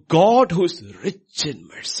 For God, who is rich in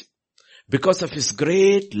mercy, because of His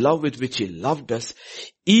great love with which He loved us,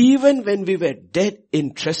 even when we were dead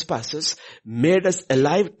in trespasses, made us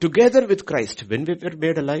alive together with Christ. When we were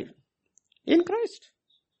made alive? In Christ.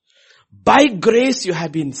 By grace you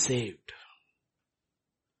have been saved,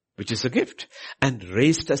 which is a gift, and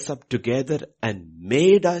raised us up together and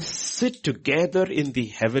made us sit together in the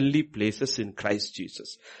heavenly places in Christ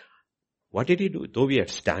Jesus. What did He do? Though we are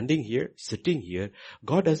standing here, sitting here,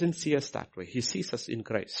 God doesn't see us that way. He sees us in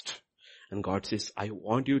Christ. And God says, I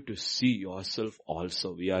want you to see yourself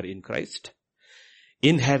also. We are in Christ.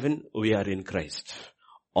 In heaven, we are in Christ.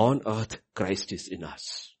 On earth, Christ is in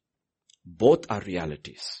us. Both are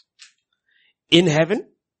realities. In heaven,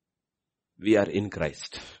 we are in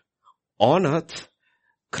Christ. On earth,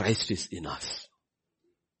 Christ is in us.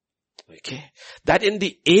 Okay. That in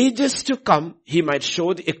the ages to come, He might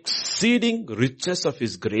show the exceeding riches of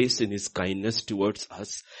His grace in His kindness towards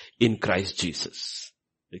us in Christ Jesus.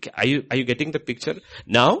 Okay. Are you getting the picture?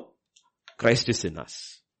 Now, Christ is in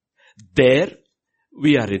us. There,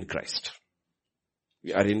 we are in Christ.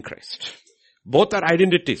 We are in Christ. Both are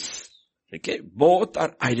identities. Okay, both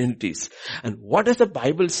are identities. And what does the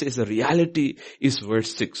Bible say? The reality is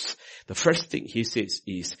verse 6. The first thing He says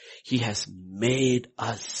is, He has made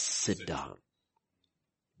us sit down.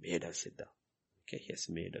 Made us sit down. Okay, He has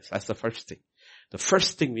made us. That's the first thing. The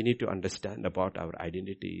first thing we need to understand about our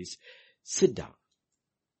identity is, sit down.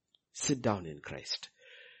 Sit down in Christ.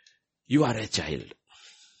 You are a child.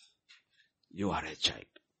 You are a child.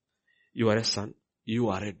 You are a son. You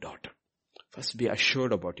are a daughter. First be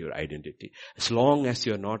assured about your identity. As long as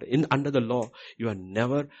you are not under the law, you are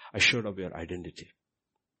never assured of your identity.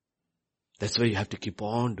 That's why you have to keep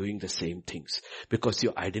on doing the same things. Because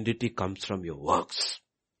your identity comes from your works.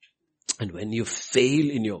 And when you fail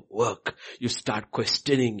in your work, you start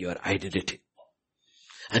questioning your identity.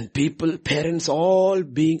 And parents all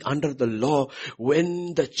being under the law,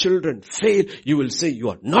 when the children fail, you will say, you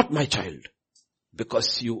are not my child.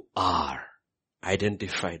 Because you are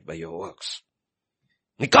identified by your works.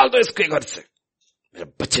 निकाल दो इसके घर से. मेरे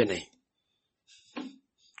बच्चे नहीं.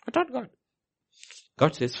 But not God.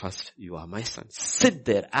 God says first, you are my son. Sit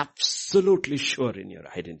there absolutely sure in your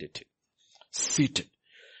identity. Seated.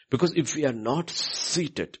 Because if we are not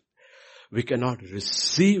seated, we cannot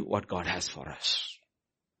receive what God has for us.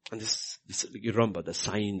 And this, you remember the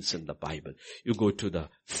signs in the Bible. You go to the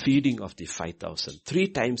feeding of the 5,000. 3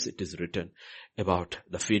 times it is written about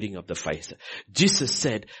the feeding of the 5,000. Jesus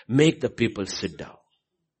said, make the people sit down.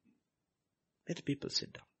 Make the people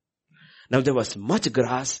sit down. Now there was much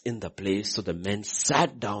grass in the place, so the men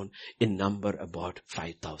sat down in number about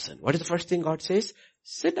 5,000. What is the first thing God says?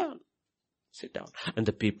 Sit down. Sit down. And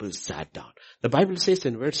the people sat down. The Bible says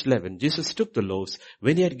in verse 11, Jesus took the loaves.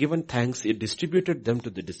 When He had given thanks, He distributed them to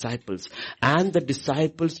the disciples, and the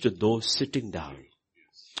disciples to those sitting down.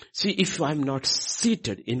 See, if I'm not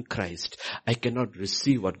seated in Christ, I cannot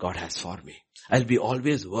receive what God has for me. I'll be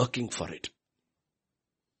always working for it.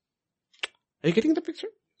 Are you getting the picture?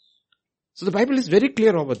 So the Bible is very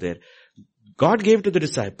clear over there. God gave to the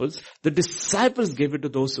disciples gave it to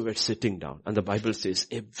those who were sitting down. And the Bible says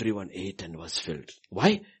everyone ate and was filled.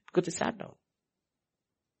 Why? Because they sat down.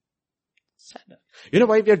 Sat down. You know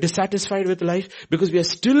why we are dissatisfied with life? Because we are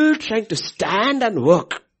still trying to stand and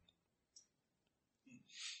work.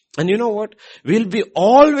 And you know what? We'll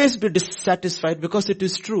always be dissatisfied because it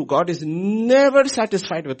is true. God is never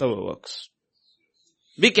satisfied with our works.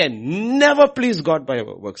 We can never please God by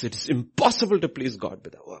our works. It is impossible to please God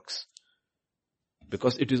with our works.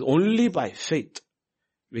 Because it is only by faith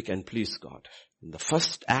we can please God. And the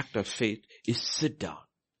first act of faith is sit down.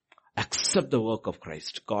 Accept the work of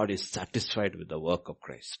Christ. God is satisfied with the work of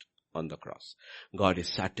Christ on the cross. God is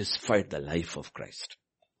satisfied with the life of Christ.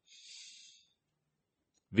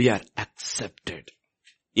 We are accepted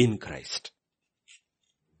in Christ.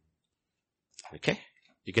 Okay?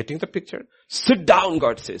 You getting the picture? Sit down,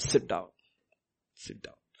 God says. Sit down. Sit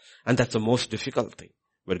down. And that's the most difficult thing.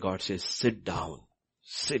 Where God says, sit down.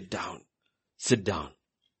 Sit down. Sit down.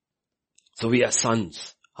 So we are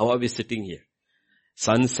sons. How are we sitting here?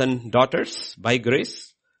 Sons and daughters by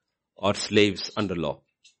grace or slaves under law?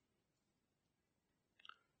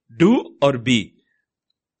 Do or be?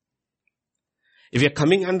 If you're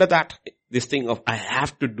coming under this thing of I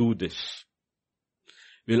have to do this,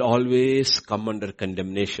 we'll always come under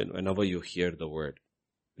condemnation whenever you hear the word.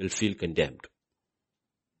 You'll feel condemned.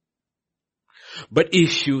 But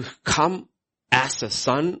if you come as a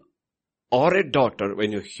son or a daughter,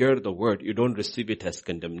 when you hear the word, you don't receive it as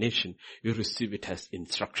condemnation, you receive it as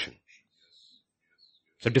instruction.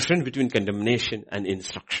 So difference between condemnation and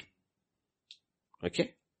instruction.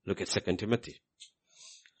 Okay? Look at 2 Timothy.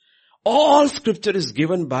 All scripture is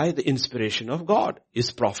given by the inspiration of God,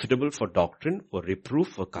 is profitable for doctrine, for reproof,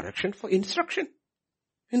 for correction, for instruction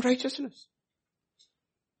in righteousness.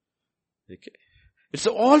 Okay? It's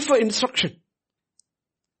all for instruction.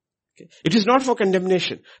 Okay? It is not for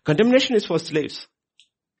condemnation. Condemnation is for slaves.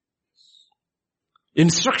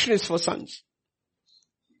 Instruction is for sons.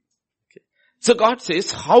 Okay? So God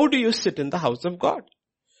says, how do you sit in the house of God?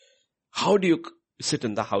 How do you sit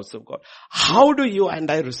in the house of God? How do you and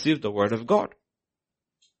I receive the word of God?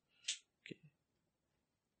 Okay.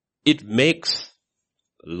 It makes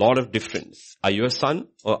a lot of difference. Are you a son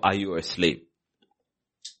or are you a slave?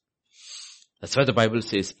 That's why the Bible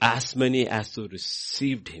says, as many as who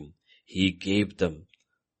received him, he gave them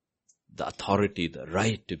the authority, the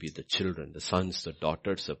right to be the children, the sons, the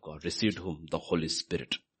daughters of God. Received whom? The Holy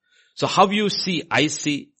Spirit. So how you see, I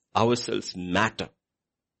see ourselves matter.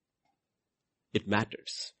 It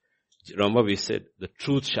matters. Remember we said, the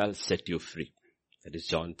truth shall set you free. That is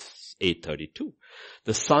John 8:32.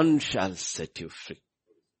 The Son shall set you free.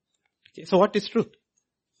 Okay, so what is truth?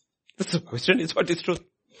 That's the question is, what is truth?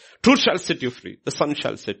 Truth shall set you free. The Son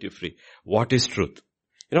shall set you free. What is truth?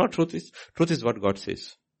 You know what truth is? Truth is what God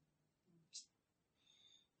says.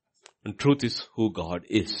 And truth is who God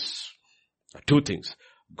is. Two things.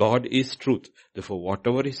 God is truth. Therefore,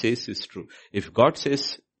 whatever he says is true. If God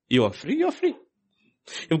says you are free, you are free.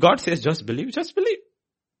 If God says just believe, just believe.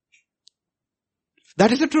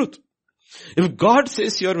 That is the truth. If God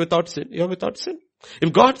says you are without sin, you are without sin.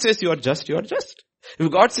 If God says you are just, you are just. If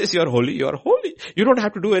God says you are holy, you are holy. You don't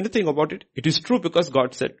have to do anything about it. It is true because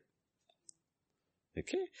God said.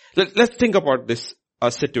 Okay. Let's think about this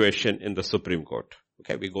situation in the Supreme Court.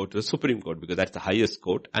 Okay, we go to the Supreme Court because that's the highest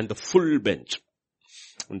court and the full bench.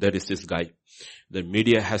 And there is this guy. The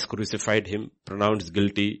media has crucified him, pronounced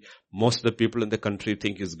guilty. Most of the people in the country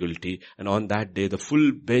think he's guilty. And on that day, the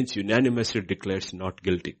full bench unanimously declares not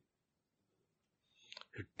guilty.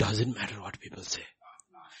 It doesn't matter what people say.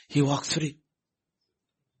 He walks free.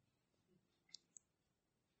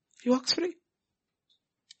 He walks free.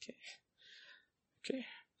 Okay.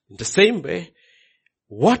 In the same way,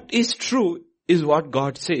 what is true is what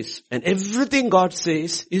God says. And everything God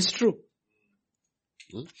says is true.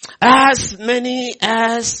 As many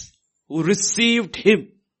as who received him,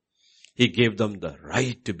 he gave them the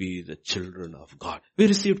right to be the children of God. We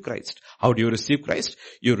received Christ. How do you receive Christ?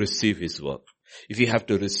 You receive his work. If you have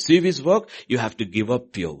to receive his work, you have to give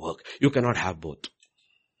up your work. You cannot have both.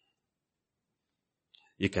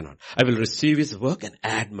 You cannot. I will receive his work and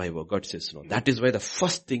add my work. God says no. That is why the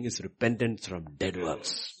first thing is repentance from dead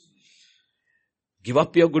works. Give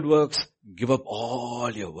up your good works. Give up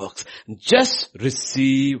all your works. Just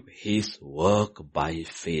receive his work by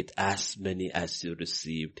faith. As many as you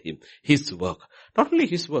received him. His work. Not only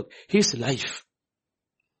his work, his life.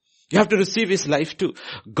 You have to receive his life too.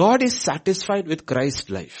 God is satisfied with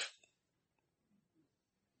Christ's life.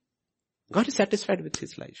 God is satisfied with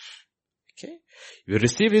his life. Okay? We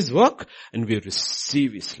receive his work and we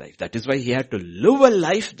receive his life. That is why he had to live a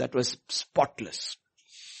life that was spotless.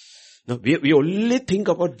 Now, we only think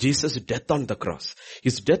about Jesus' death on the cross.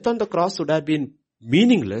 His death on the cross would have been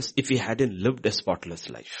meaningless if he hadn't lived a spotless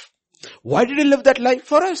life. Why did he live that life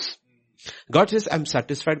for us? God says, I'm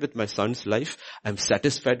satisfied with my son's life. I'm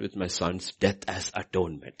satisfied with my son's death as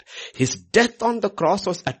atonement. His death on the cross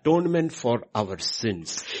was atonement for our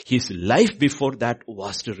sins. His life before that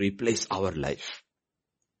was to replace our life.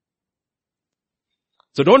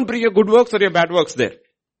 So don't bring your good works or your bad works there.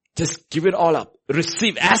 Just give it all up.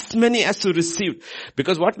 Receive as many as you received.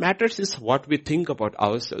 Because what matters is what we think about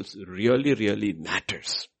ourselves really, really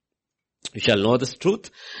matters. You shall know the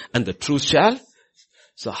truth and the truth shall.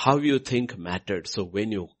 So how you think mattered. So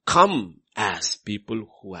when you come as people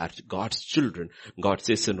who are God's children. God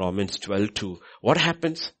says in Romans 12:2, what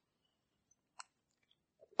happens?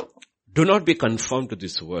 Do not be conformed to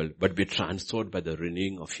this world, but be transformed by the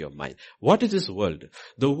renewing of your mind. What is this world?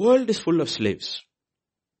 The world is full of slaves.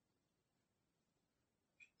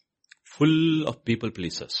 Full of people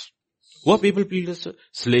pleasers. Who are people pleasers?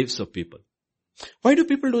 Slaves of people. Why do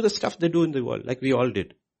people do the stuff they do in the world, like we all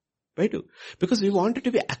did? Why do? Because we wanted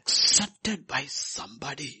to be accepted by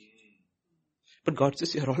somebody. But God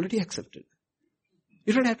says you are already accepted.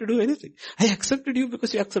 You don't have to do anything. I accepted you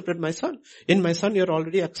because you accepted my son. In my son, you're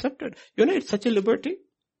already accepted. You know, it's such a liberty.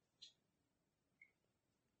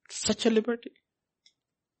 Such a liberty.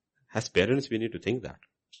 As parents, we need to think that.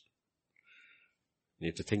 We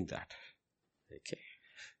need to think that. Okay.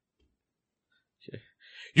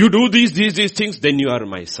 You do these things, then you are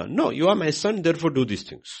my son. No, you are my son, therefore do these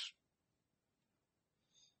things.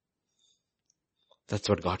 That's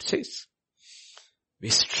what God says. We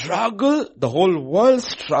struggle, the whole world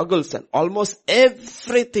struggles, and almost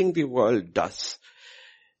everything the world does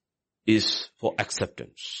is for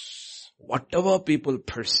acceptance. Whatever people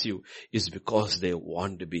pursue is because they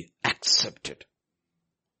want to be accepted.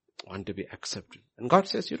 Want to be accepted. And God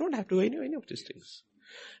says you don't have to do any of these things.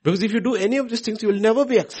 Because if you do any of these things, you will never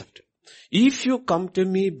be accepted. If you come to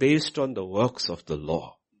me based on the works of the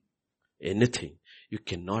law, anything, you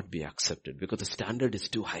cannot be accepted because the standard is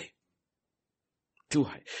too high. Too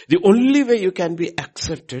high. The only way you can be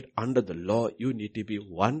accepted under the law, you need to be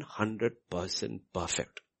 100%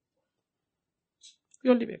 perfect.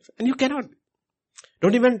 You only be accepted. And you cannot be.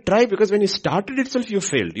 Don't even try, because when you started itself, you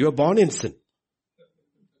failed. You were born in sin.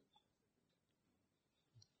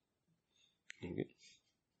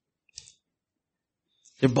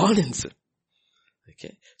 You're born in sin.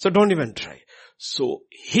 Okay. So don't even try. So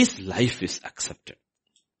his life is accepted.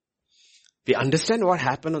 We understand what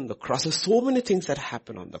happened on the cross. There's so many things that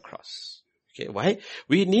happen on the cross. Okay, why?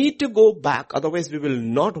 We need to go back, otherwise we will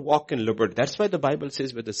not walk in liberty. That's why the Bible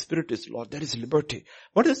says where the Spirit is Lord, there is liberty.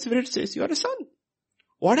 What does the Spirit says? You are a son.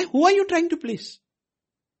 Who are you trying to please?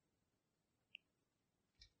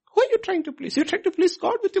 Who are you trying to please? You're trying to please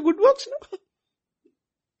God with your good works, no?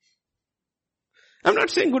 I'm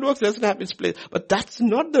not saying good works doesn't have its place, but that's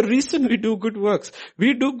not the reason we do good works.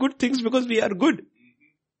 We do good things because we are good.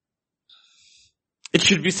 It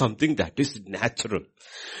should be something that is natural.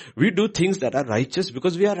 We do things that are righteous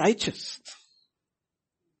because we are righteous.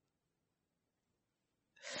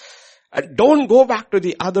 And don't go back to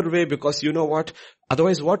the other way, because you know what?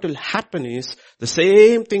 Otherwise what will happen is, the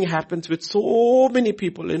same thing happens with so many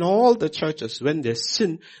people in all the churches. When they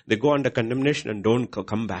sin, they go under condemnation and don't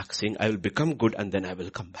come back saying, I will become good and then I will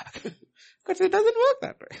come back. Because it doesn't work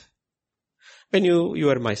that way. When you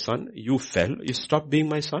are my son, you fell, you stopped being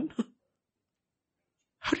my son.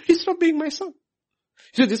 How did he stop being my son?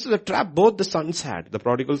 So this is a trap both the sons had, the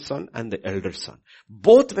prodigal son and the elder son.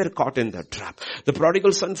 Both were caught in that trap. The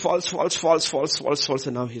prodigal son falls,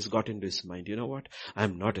 and now he's got into his mind, you know what?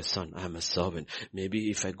 I'm not a son, I'm a servant. Maybe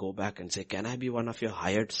if I go back and say, can I be one of your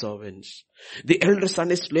hired servants? The elder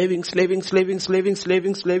son is slaving,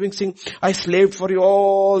 saying, I slaved for you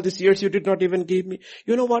all these years, you did not even give me.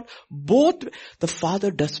 You know what? Both, the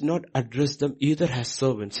father does not address them either as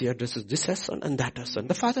servants. He addresses this as son and that as son.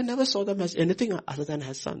 The father never saw them as anything other than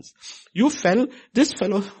as sons. You fell, this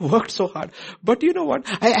fellow worked so hard. But you know what?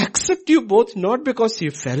 I accept you both not because you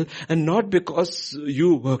fell and not because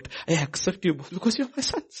you worked. I accept you both because you're my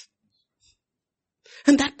sons.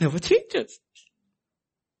 And that never changes.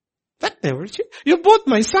 That never changes. You're both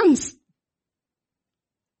my sons.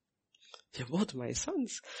 You're both my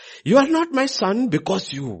sons. You are not my son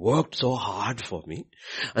because you worked so hard for me.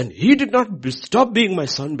 And he did not stop being my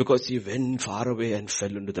son because he went far away and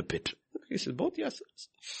fell into the pit. He said, both your sons.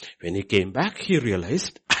 When he came back, he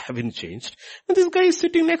realized, I haven't changed. And this guy is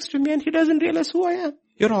sitting next to me and he doesn't realize who I am.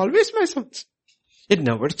 You're always my sons. It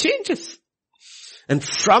never changes. And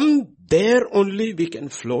from there only we can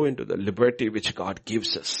flow into the liberty which God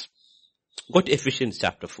gives us. Go to Ephesians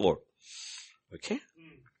chapter 4. Okay?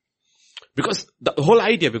 Because the whole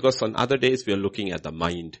idea, because on other days we are looking at the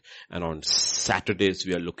mind, and on Saturdays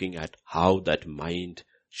we are looking at how that mind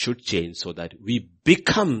should change so that we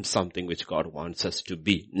become something which God wants us to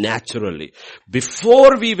be naturally.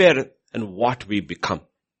 Before we were and what we become.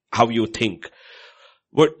 How you think.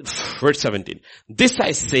 Verse 17. This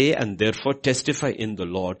I say and therefore testify in the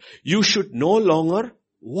Lord. You should no longer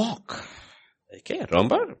walk. Okay,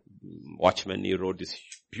 remember? Watchman, he wrote this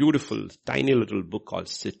beautiful, tiny little book called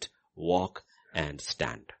Sit, Walk and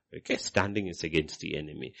Stand. Okay, standing is against the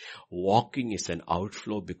enemy. Walking is an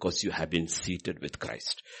outflow because you have been seated with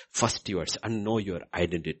Christ. First you are, and know your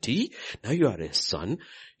identity. Now you are a son.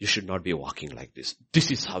 You should not be walking like this.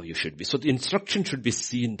 This is how you should be. So the instruction should be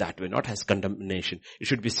seen that way, not as condemnation. It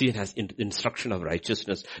should be seen as instruction of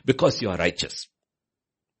righteousness because you are righteous.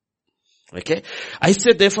 Okay. I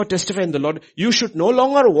say therefore testify in the Lord, you should no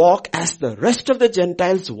longer walk as the rest of the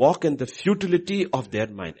Gentiles walk in the futility of their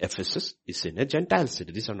mind. Ephesus is in a Gentile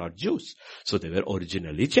city. These are not Jews. So they were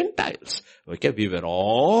originally Gentiles. Okay. We were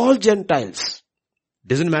all Gentiles.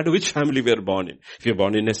 Doesn't matter which family we are born in. If you're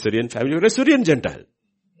born in a Syrian family, you're a Syrian Gentile.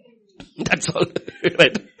 That's all.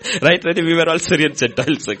 Right? We were all Syrian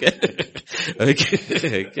Gentiles, okay? Okay.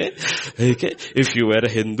 If you were a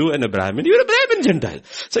Hindu and a Brahmin, you were a Brahmin Gentile.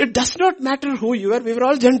 So it does not matter who you are, we were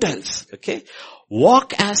all Gentiles, okay?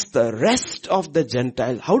 Walk as the rest of the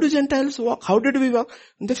Gentiles. How do Gentiles walk? How did we walk?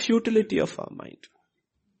 In the futility of our mind.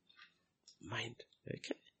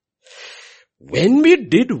 Okay? When we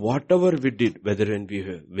did whatever we did, whether when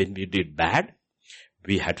we did bad,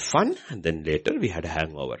 we had fun, and then later we had a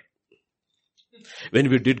hangover. When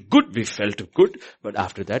we did good, we felt good, but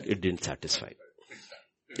after that it didn't satisfy.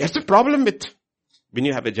 That's the problem with when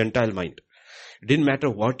you have a Gentile mind. It didn't matter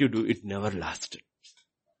what you do, it never lasted.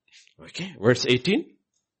 Okay, verse 18.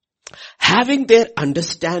 Having their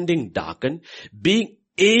understanding darkened, being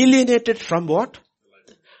alienated from what?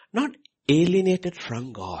 Not alienated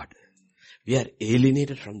from God. We are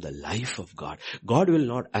alienated from the life of God. God will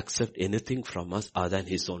not accept anything from us other than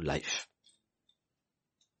His own life.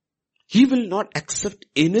 He will not accept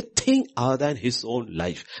anything other than His own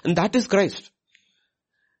life. And that is Christ.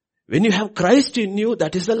 When you have Christ in you,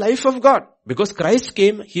 that is the life of God. Because Christ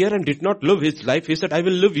came here and did not live His life. He said, I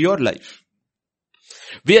will live your life.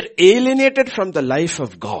 We are alienated from the life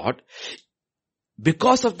of God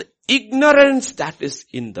because of the ignorance that is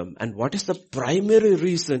in them. And what is the primary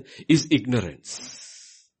reason is ignorance.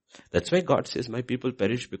 That's why God says, my people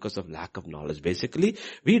perish because of lack of knowledge. Basically,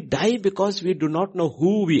 we die because we do not know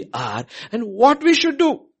who we are and what we should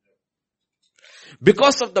do.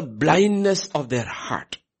 Because of the blindness of their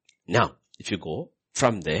heart. Now, if you go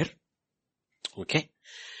from there, okay,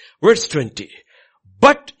 verse 20.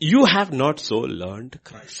 But you have not so learned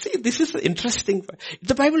Christ. See, this is interesting.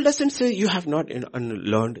 The Bible doesn't say you have not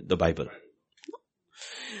learned the Bible.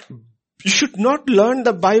 You should not learn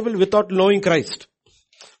the Bible without knowing Christ.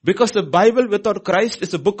 Because the Bible without Christ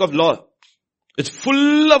is a book of law. It's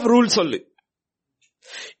full of rules only.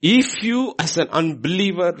 If you as an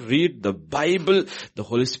unbeliever read the Bible, the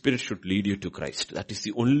Holy Spirit should lead you to Christ. That is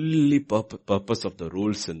the only purpose of the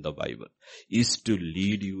rules in the Bible, is to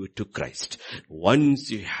lead you to Christ. Once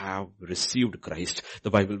you have received Christ, the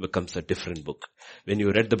Bible becomes a different book. When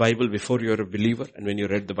you read the Bible before you are a believer, and when you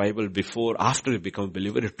read the Bible after you become a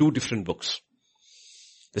believer, are two different books.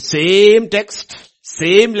 The same text,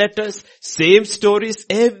 same letters, same stories,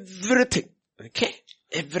 everything. Okay?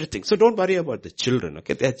 Everything. So don't worry about the children,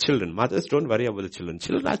 okay? They are children. Mothers, don't worry about the children.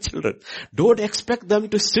 Children are children. Don't expect them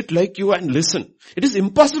to sit like you and listen. It is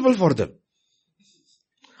impossible for them.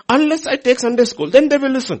 Unless I take Sunday school, then they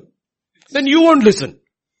will listen. Then you won't listen.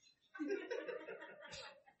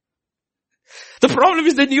 The problem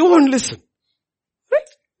is that you won't listen. Right?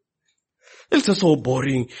 It's so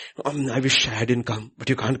boring. I wish I didn't come, but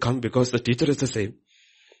you can't come because the teacher is the same.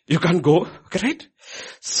 You can't go, okay, right?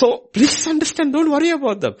 So please understand, don't worry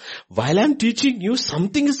about them. While I'm teaching you,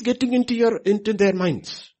 something is getting into their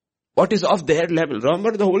minds. What is of their level?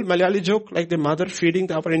 Remember the whole Malayali joke, like the mother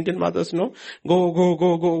feeding our Indian mothers, no?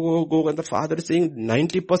 Go. And the father is saying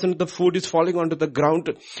 90% of the food is falling onto the ground.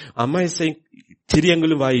 Amma is saying,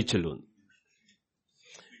 Chiriyangulu vai chalun.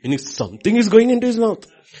 Meaning something is going into his mouth.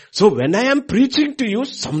 So when I am preaching to you,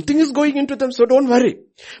 something is going into them, so don't worry.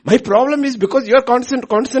 My problem is because your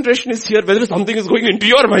concentration is here, whether something is going into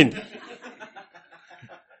your mind.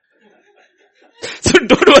 So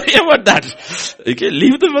don't worry about that. Okay,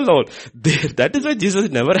 leave them alone. That is why Jesus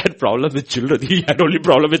never had problem with children. He had only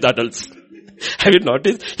problem with adults. Have you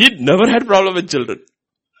noticed? He never had problem with children.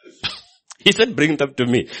 He said, bring them to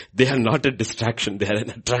me. They are not a distraction, they are an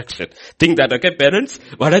attraction. Think that, okay, parents,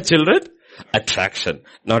 what are children? Attraction,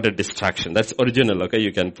 not a distraction. That's original, okay?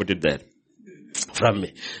 You can put it there from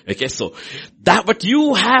me. Okay, so but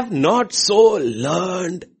you have not so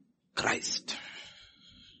learned Christ.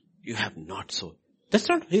 You have not so. That's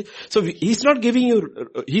not, so He's not giving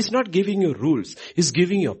you rules. He's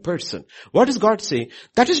giving you a person. What is God saying?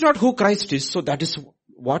 That is not who Christ is, so that is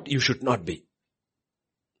what you should not be.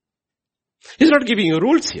 He's not giving you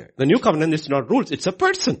rules here. The new covenant is not rules, it's a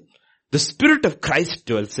person. The Spirit of Christ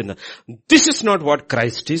dwells in us. This is not what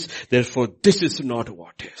Christ is, therefore this is not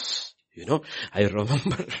what is. You know, I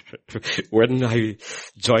remember when I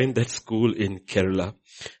joined that school in Kerala,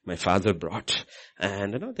 my father brought,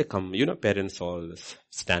 and they come, parents all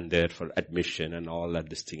stand there for admission and all that,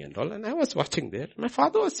 this thing and all, and I was watching there. My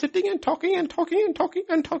father was sitting and talking and talking and talking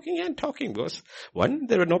and talking and talking, because one,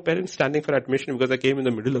 there were no parents standing for admission because I came in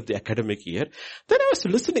the middle of the academic year. Then I was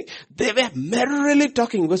listening. They were merrily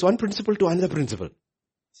talking, because one principal to another principal.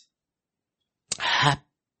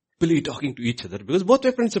 Happily talking to each other, because both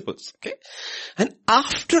were principals, okay? And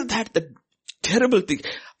after that, the terrible thing,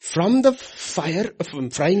 from the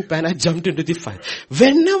frying pan, I jumped into the fire.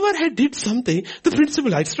 Whenever I did something, the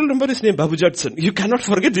principal, I still remember his name, Babu Judson. You cannot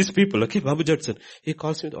forget these people, okay? Babu Judson. He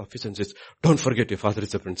calls me to the office and says, don't forget your father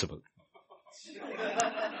is the principal.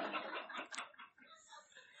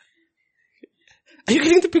 Are you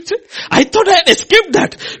getting the picture? I thought I had escaped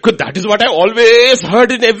that. Because that is what I always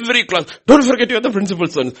heard in every class. Don't forget you are the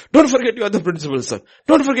principal's son. Don't forget you are the principal's son.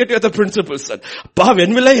 Don't forget you are the principal's son. Pa,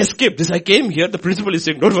 when will I escape? This I came here, the principal is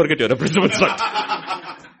saying, don't forget you are the principal's son.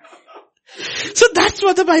 So that's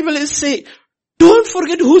what the Bible is saying. Don't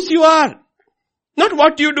forget whose you are. Not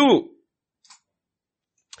what you do.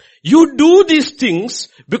 You do these things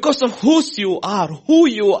because of whose you are, who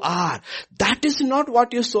you are. That is not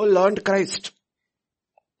what your soul learned Christ.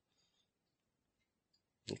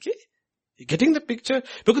 Okay? You getting the picture?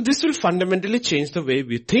 Because this will fundamentally change the way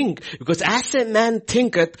we think. Because as a man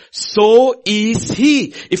thinketh, so is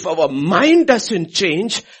he. If our mind doesn't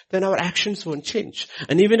change, then our actions won't change.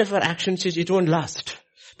 And even if our actions change, it won't last.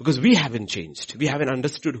 Because we haven't changed. We haven't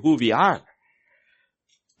understood who we are.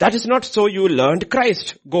 That is not so you learned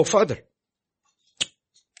Christ. Go further.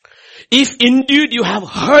 If indeed you have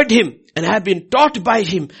heard him and have been taught by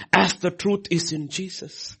him, as the truth is in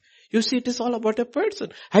Jesus. You see, it is all about a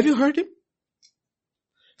person. Have you heard him?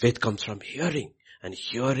 Faith comes from hearing, and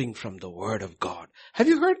hearing from the word of God. Have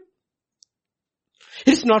you heard?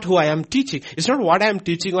 It's not who I am teaching. It's not what I am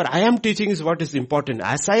teaching or I am teaching is what is important.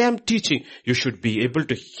 As I am teaching, you should be able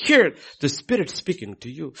to hear the Spirit speaking to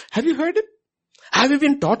you. Have you heard him? Have you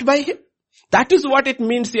been taught by him? That is what it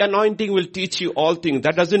means. The anointing will teach you all things.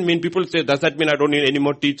 That doesn't mean people say, does that mean I don't need any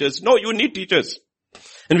more teachers? No, you need teachers.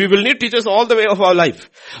 And we will need teachers all the way of our life.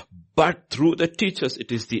 But through the teachers,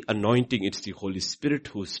 it is the anointing, it's the Holy Spirit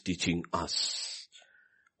who is teaching us.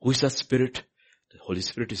 Who is the Spirit? The Holy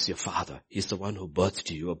Spirit is your Father. He's the one who birthed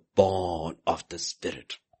you. You are born of the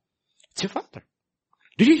Spirit. It's your Father.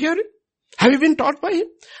 Did you hear him? Have you been taught by him?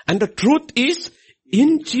 And the truth is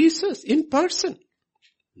in Jesus, in person.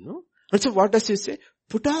 No? And so what does he say?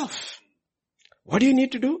 Put off. What do you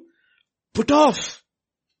need to do? Put off.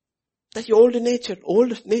 That your old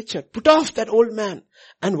nature. Put off that old man.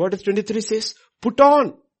 And what does 23 says? Put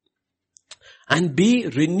on. And be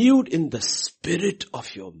renewed in the spirit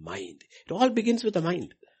of your mind. It all begins with the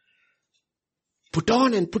mind. Put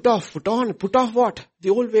on and put off. Put on. Put off what? The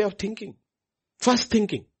old way of thinking. First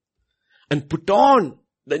thinking. And put on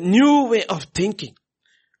the new way of thinking.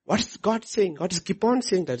 What is God saying? God is keep on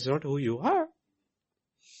saying that's not who you are.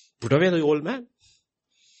 Put away the old man.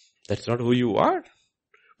 That's not who you are.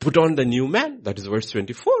 Put on the new man. That is verse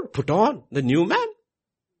 24. Put on the new man.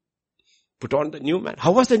 Put on the new man.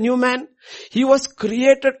 How was the new man? He was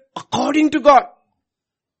created according to God.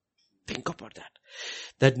 Think about that.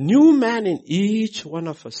 That new man in each one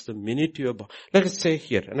of us, the minute you are born. Let us say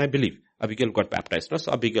here, and I believe Abigail got baptized. No,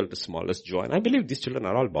 so Abigail, the smallest, Joy. And I believe these children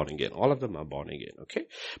are all born again. All of them are born again. Okay?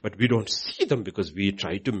 But we don't see them because we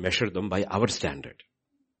try to measure them by our standard.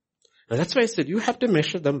 Now that's why I said you have to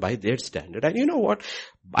measure them by their standard. And you know what?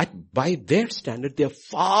 By their standard, they are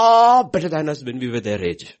far better than us when we were their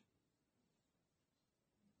age.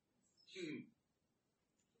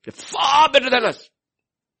 They're far better than us.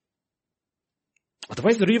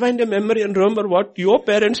 Otherwise, rewind your memory and remember what your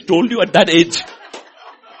parents told you at that age.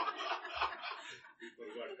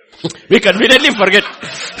 We conveniently forget.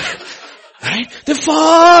 Right? They're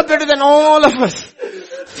far better than all of us.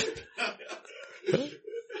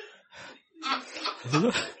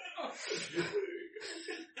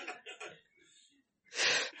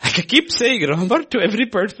 I keep saying, remember, to every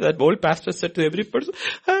person, that old pastor said to every person,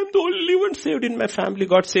 I'm the only one saved in my family.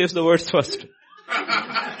 God saves the words first.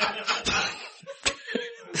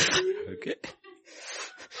 Okay.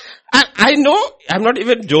 I know, I'm not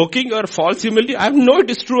even joking or false humility. I know it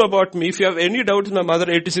is true about me. If you have any doubts, my mother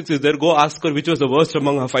 86 is there. Go ask her which was the worst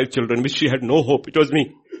among her 5 children, which she had no hope. It was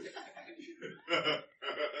me.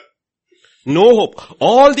 No hope.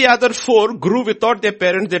 All the other 4 grew without their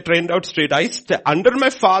parents. They trained out straight. Under my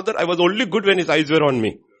father, I was only good when his eyes were on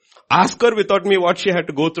me. Ask her without me what she had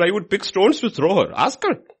to go through. I would pick stones to throw her. Ask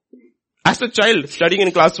her. As a child studying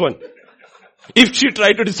in class 1. If she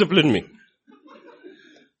tried to discipline me.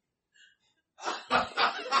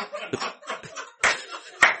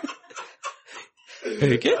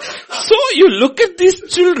 Okay. So you look at these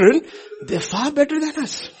children, they're far better than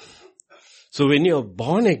us. So when you're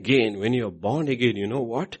born again, you know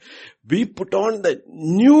what? We put on the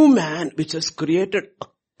new man which is created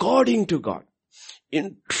according to God.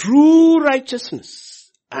 In true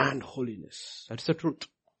righteousness and holiness. That's the truth.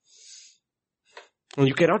 And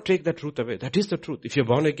you cannot take that truth away. That is the truth. If you're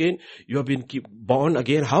born again, you have been born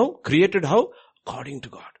again how? Created how? According to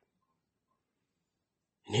God.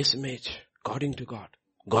 In His image. According to God.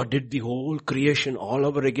 God did the whole creation all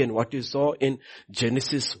over again. What you saw in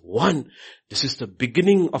Genesis 1. This is the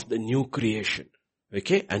beginning of the new creation.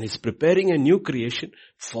 Okay, and He's preparing a new creation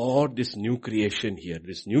for this new creation here.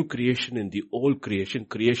 This new creation in the old creation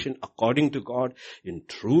according to God in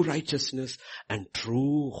true righteousness and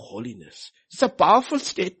true holiness. It's a powerful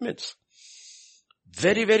statements.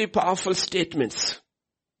 Very, very powerful statements.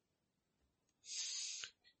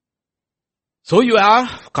 So you are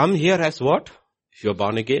come here as what? If you're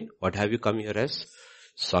born again, what have you come here as?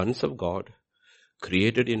 Sons of God,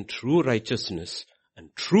 created in true righteousness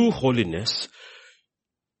and true holiness,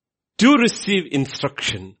 to receive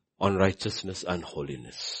instruction on righteousness and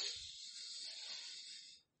holiness.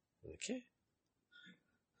 Okay.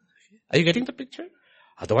 Are you getting the picture?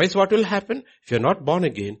 Otherwise what will happen? If you're not born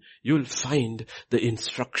again, you will find the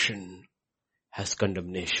instruction has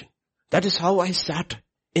condemnation. That is how I sat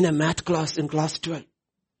in a math class in class 12.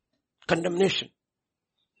 Condemnation.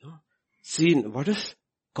 Seen, what is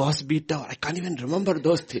cos beta? I can't even remember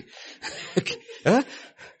those things. Okay. Huh?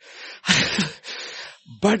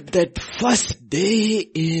 But that first day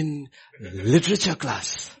in literature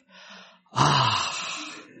class,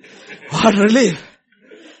 what relief.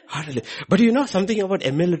 What relief. But you know something about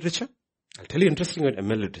MA literature? I'll tell you interesting about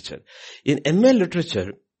MA literature. In MA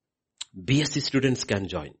literature, BSc students can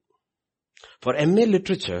join. For MA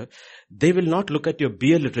literature, they will not look at your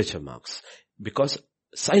BA literature marks because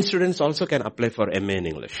science students also can apply for MA in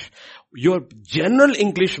English. Your general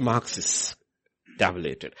English marks is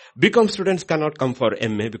tabulated. BCom students cannot come for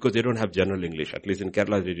MA because they don't have general English. At least in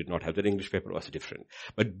Kerala they did not have. Their English paper was different.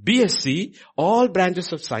 But BSc, all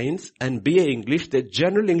branches of science and BA English, their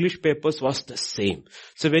general English papers was the same.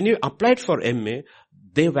 So when you applied for MA,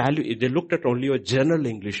 they looked at only your general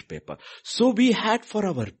English paper. So we had for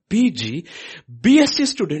our PG, BSc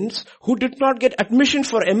students who did not get admission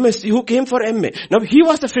for MSc, who came for MA. Now he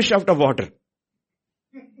was the fish out of water.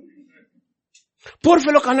 Poor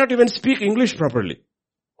fellow cannot even speak English properly.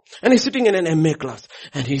 And he's sitting in an MA class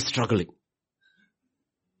and he's struggling.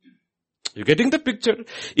 You're getting the picture?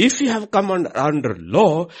 If you have come under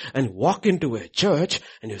law and walk into a church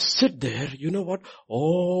and you sit there, you know what?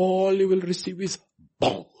 All you will receive is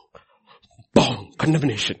bong, bong,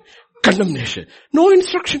 condemnation. No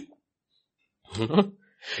instruction.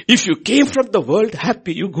 If you came from the world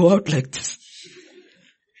happy, you go out like this.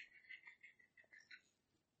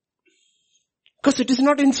 Because it is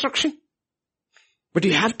not instruction. But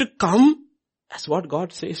you have to come as what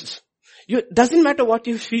God says. It doesn't matter what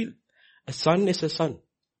you feel. A son is a son.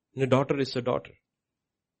 And a daughter is a daughter.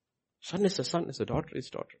 Son is a son. As a daughter is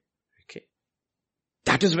daughter. Okay.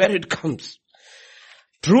 That is where it comes.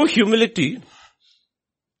 True humility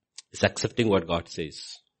is accepting what God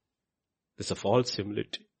says. It's a false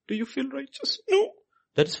humility. Do you feel righteous? No.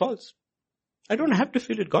 That is false. I don't have to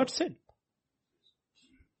feel it. God said.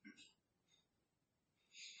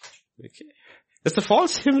 Okay. That's a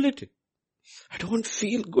false humility. I don't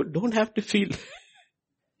feel good. Don't have to feel.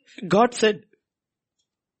 God said.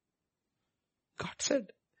 God said.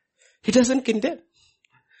 He doesn't condemn.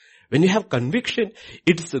 When you have conviction,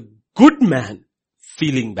 it's a good man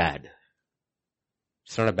feeling bad.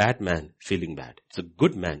 It's not a bad man feeling bad. It's a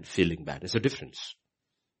good man feeling bad. It's a difference.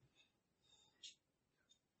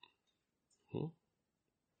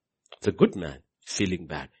 It's a good man feeling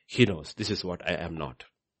bad. He knows this is what I am not.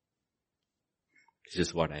 This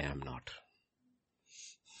is what I am not.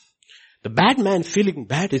 The bad man feeling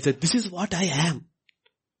bad is that this is what I am.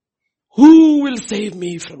 Who will save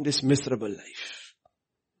me from this miserable life?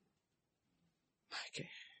 Okay.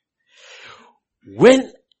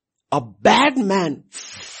 When a bad man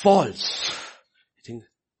falls, I think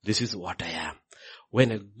this is what I am.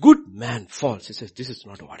 When a good man falls, he says, this is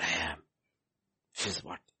not what I am. This is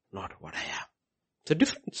not what I am. It's a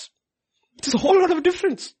difference. There's a whole lot of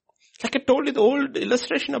difference. Like I told you the old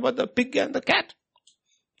illustration about the pig and the cat.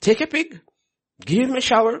 Take a pig, give him a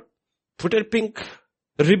shower, put a pink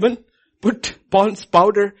ribbon, put Pond's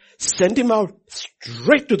powder, send him out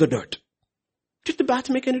straight to the dirt. Did the bath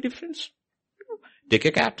make any difference? Take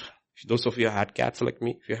a cat. Those of you who had cats like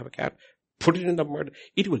me, if you have a cat, put it in the mud.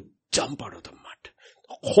 It will jump out of the mud.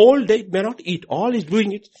 The whole day it may not eat. All it's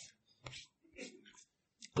doing is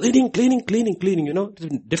cleaning.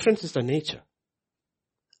 The difference is the nature.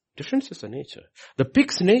 Difference is the nature. The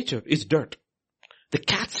pig's nature is dirt. The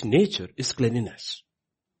cat's nature is cleanliness.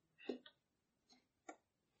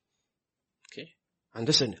 Okay?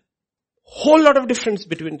 Understand? Whole lot of difference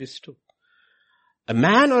between these two. A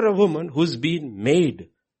man or a woman who's been made,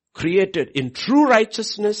 created in true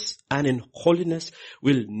righteousness and in holiness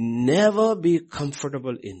will never be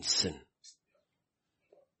comfortable in sin.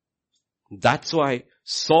 That's why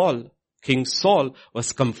King Saul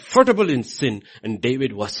was comfortable in sin and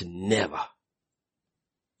David was never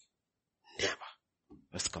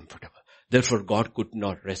was comfortable. Therefore God could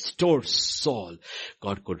not restore Saul.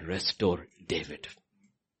 God could restore David.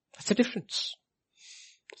 That's the difference.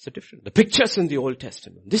 That's the difference. The pictures in the Old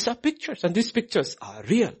Testament. These are pictures and these pictures are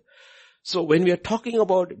real. So when we are talking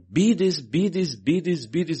about be this, be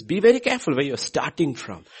very careful where you're starting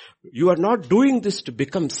from. You are not doing this to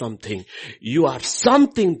become something. You are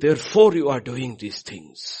something, therefore you are doing these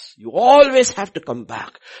things. You always have to come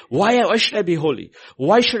back. Why should I be holy?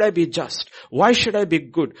 Why should I be just? Why should I be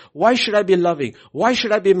good? Why should I be loving? Why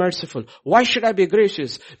should I be merciful? Why should I be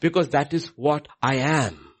gracious? Because that is what I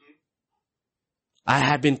am. I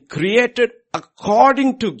have been created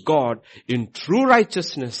according to God in true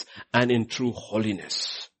righteousness and in true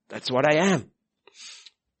holiness. That's what I am.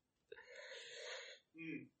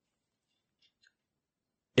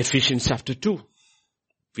 Ephesians chapter 2.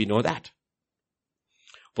 We know that.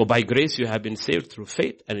 For by grace you have been saved through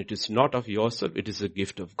faith, and it is not of yourself, it is a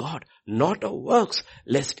gift of God, not of works,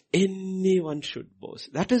 lest anyone should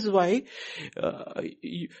boast. That is why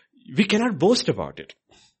we cannot boast about it.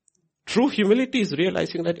 True humility is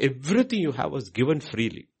realizing that everything you have was given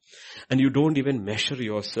freely. And you don't even measure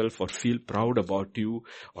yourself or feel proud about you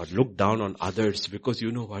or look down on others because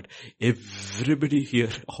you know what? Everybody here,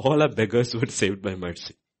 all are beggars who were saved by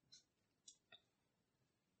mercy.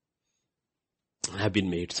 Have been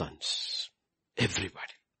made sons.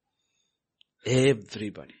 Everybody.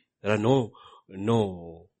 There are no,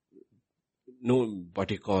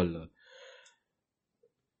 what you call,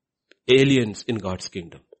 aliens in God's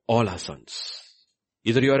kingdom. All are sons.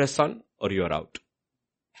 Either you are a son or you are out.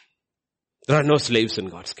 There are no slaves in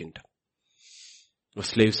God's kingdom. No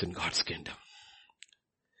slaves in God's kingdom.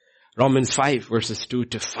 Romans 5 verses 2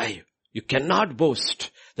 to 5. You cannot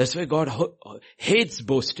boast. That's why God hates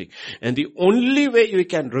boasting. And the only way you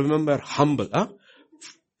can remember humble,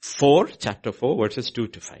 chapter 4 verses 2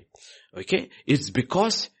 to 5. Okay? It's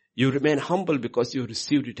because you remain humble because you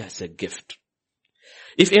received it as a gift.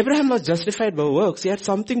 If Abraham was justified by works, he had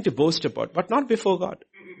something to boast about, but not before God.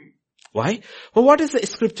 Why? Well, what does the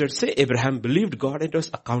scripture say? Abraham believed God and it was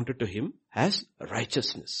accounted to him as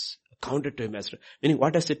righteousness. Accounted to him as, meaning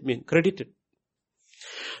what does it mean? Credited.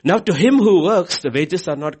 Now to him who works, the wages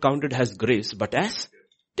are not counted as grace, but as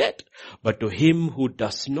debt. But to him who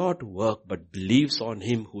does not work, but believes on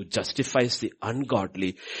him who justifies the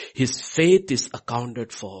ungodly, his faith is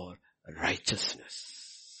accounted for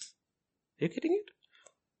righteousness. Are you getting it?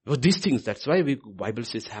 Well, these things, that's why Bible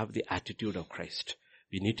says have the attitude of Christ.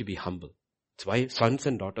 We need to be humble. That's why sons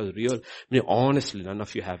and daughters, honestly, none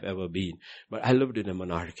of you have ever been. But I lived in a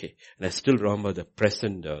monarchy and I still remember the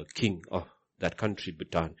present king of that country,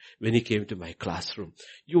 Bhutan, when he came to my classroom.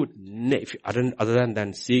 You would other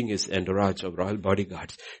than seeing his entourage of royal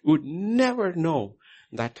bodyguards, you would never know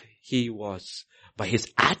that he was, by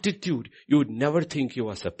his attitude, you would never think he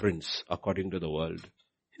was a prince according to the world.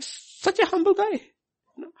 He's such a humble guy.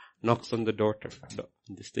 Knocks on the door,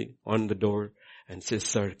 on the door and says,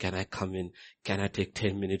 sir, can I come in? Can I take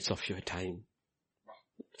 10 minutes of your time?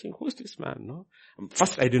 I think, who's this man? No.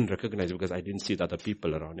 First I didn't recognize him because I didn't see the other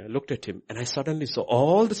people around. I looked at him and I suddenly saw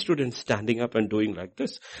all the students standing up and doing like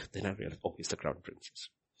this. Then I realized, oh, he's the crown prince.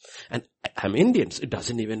 And I'm Indian, so it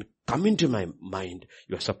doesn't even come into my mind.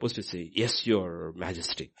 You're supposed to say, yes, your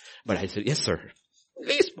majesty. But I said, yes, sir.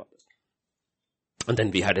 Please, and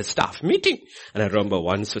then we had a staff meeting. And I remember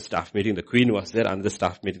once a staff meeting, the queen was there, and the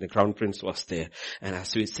staff meeting, the crown prince was there. And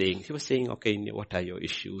as he was saying, okay, what are your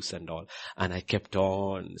issues and all. And I kept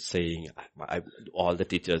on saying, all the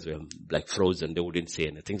teachers were like frozen. They wouldn't say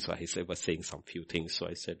anything. So I was saying some few things. So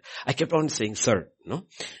I kept on saying, sir, no?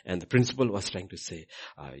 And the principal was trying to say,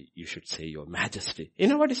 you should say your majesty. You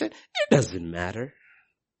know what he said? It doesn't matter.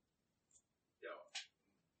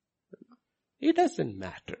 It doesn't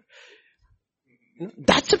matter.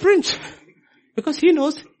 That's a prince. Because he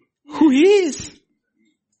knows who he is.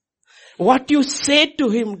 What you say to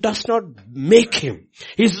him does not make him.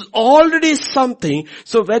 He's already something.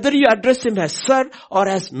 So whether you address him as sir or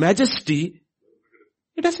as majesty,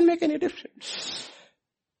 it doesn't make any difference.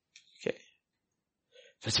 Okay.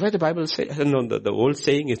 That's why the Bible says, no, the old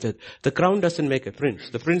saying is that the crown doesn't make a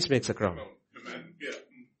prince. The prince makes a crown.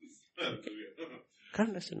 Okay.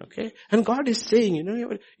 Crown doesn't, okay. And God is saying,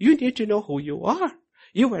 you need to know who you are.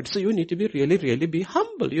 So you need to be really be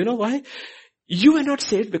humble. You know why? You are not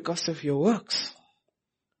saved because of your works.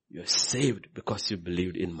 You are saved because you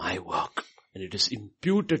believed in my work. And it is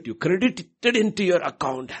imputed, you credited into your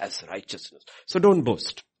account as righteousness. So don't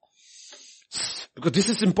boast. Because this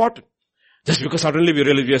is important. Just because suddenly we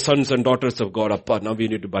realize we are sons and daughters of God apart, now we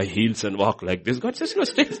need to buy heels and walk like this. God says, no,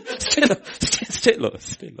 stay low.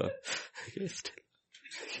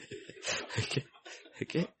 Okay,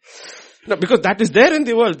 okay. No, because that is there in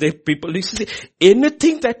the world. People used to say,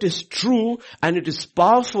 anything that is true and it is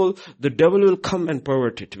powerful, the devil will come and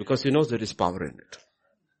pervert it because he knows there is power in it.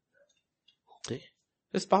 Okay?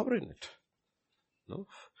 There's power in it. No?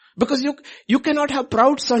 Because you cannot have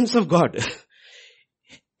proud sons of God.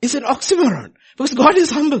 It's an oxymoron. Because God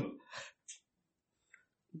is humble.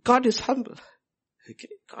 God is humble. Okay?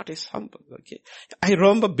 God is humble. Okay? I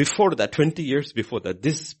remember before that, 20 years before that,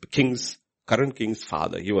 this current king's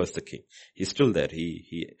father, he was the king. He's still there.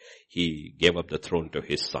 He gave up the throne to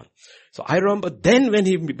his son. So I remember then when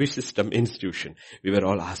he visited some institution, we were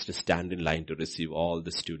all asked to stand in line to receive all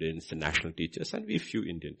the students, the national teachers, and we few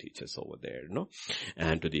Indian teachers over there,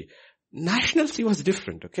 And to the nationals, he was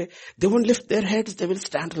different, okay? They won't lift their heads, they will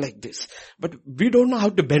stand like this. But we don't know how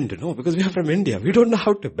to bend, because we are from India. We don't know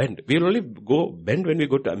how to bend. We'll only go bend when we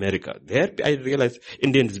go to America. There I realize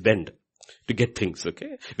Indians bend to get things,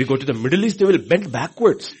 okay? We go to the Middle East, they will bend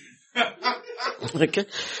backwards. Okay?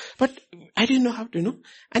 But I didn't know how to,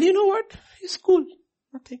 And you know what? He's cool.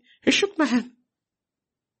 Nothing. He shook my hand.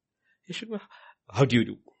 How do you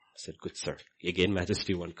do? I said, good sir. Again,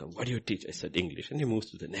 majesty won't come. What do you teach? I said, English. And he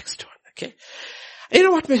moves to the next one, okay? And you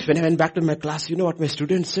know what, when I went back to my class, you know what my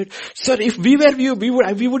students said? Sir, if we were you, we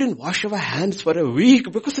wouldn't wash our hands for a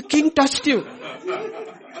week because the king touched you.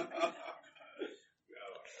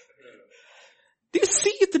 Do you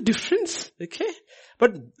see the difference? Okay?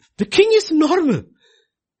 But the king is normal.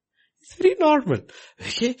 It's very normal.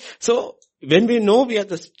 Okay? So, when we know we are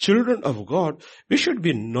the children of God, we should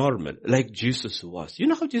be normal, like Jesus was. You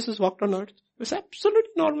know how Jesus walked on earth? He was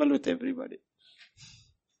absolutely normal with everybody.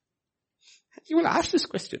 You will ask this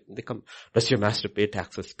question. They come, does your master pay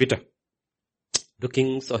taxes? Peter, do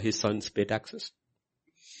kings or his sons pay taxes?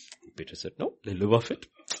 Peter said, no, they live off it.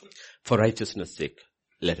 For righteousness' sake,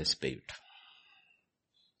 let us pay it.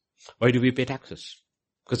 Why do we pay taxes?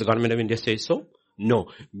 Because the government of India says so? No,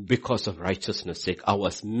 because of righteousness' sake. I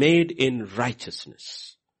was made in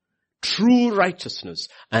righteousness. True righteousness.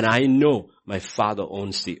 And I know my Father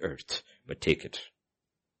owns the earth. But take it.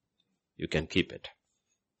 You can keep it.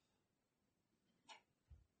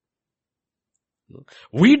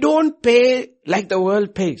 We don't pay like the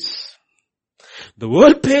world pays. The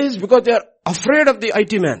world pays because they are afraid of the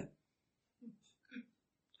IT man.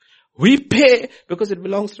 We pay because it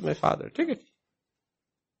belongs to my Father. Take it.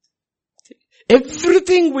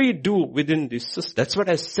 Everything we do within this system, that's what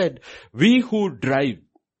I said. We who drive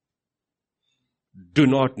do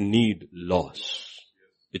not need laws.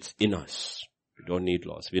 It's in us. We don't need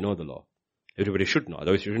laws. We know the law. Everybody should know.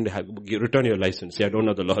 Otherwise you shouldn't return your license. Say, I don't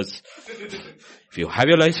know the laws. If you have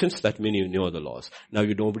your license, that means you know the laws. Now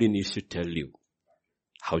nobody needs to tell you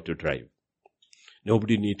how to drive.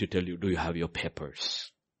 Nobody needs to tell you, do you have your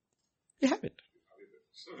papers? You have it.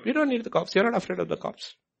 We don't need the cops. You're not afraid of the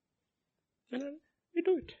cops. We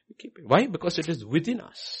do it. We keep it. Why? Because it is within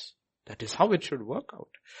us. That is how it should work out.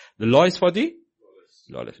 The law is for the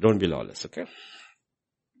lawless. Don't be lawless, okay?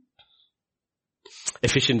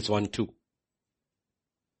 Ephesians 1:2.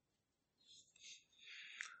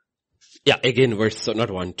 Yeah, again verse, so not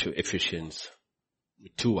 1:2, Ephesians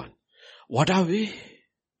 2:1. What are we?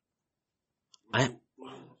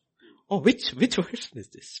 Which version is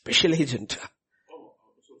this? Special agent.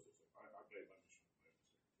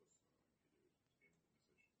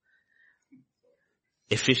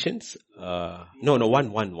 Ephesians,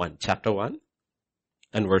 1, chapter 1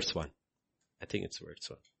 and verse 1. I think it's verse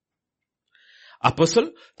 1.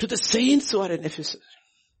 Apostle to the saints who are in Ephesus.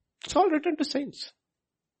 It's all written to saints.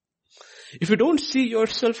 If you don't see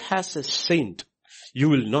yourself as a saint, you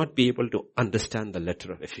will not be able to understand the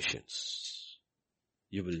letter of Ephesians.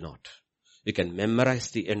 You will not. You can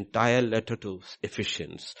memorize the entire letter to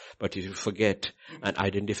Ephesians, but if you forget and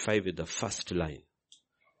identify with the first line,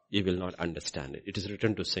 you will not understand it. It is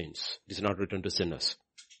written to saints. It is not written to sinners.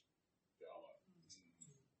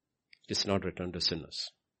 It is not written to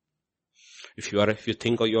sinners. If you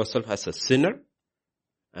think of yourself as a sinner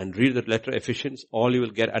and read the letter Ephesians, all you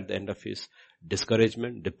will get at the end of is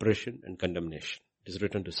discouragement, depression, and condemnation. It is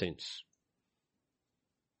written to saints.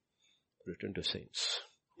 Written to saints.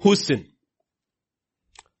 Who sin?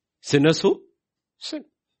 Sinners who sin.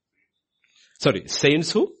 Sorry,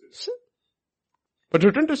 saints who sin. But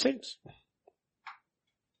written to saints.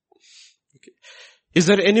 Okay. Is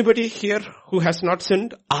there anybody here who has not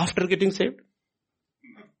sinned after getting saved?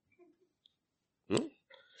 No?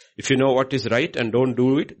 If you know what is right and don't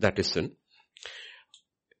do it, that is sin.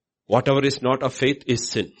 Whatever is not of faith is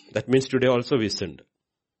sin. That means today also we sinned.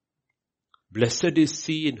 Blessed is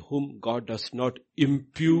he in whom God does not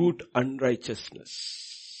impute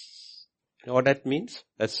unrighteousness. You know what that means?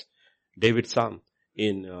 That's David's psalm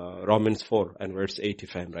in Romans 4 and verse 8,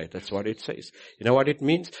 if I'm right. That's what it says. You know what it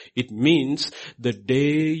means? It means the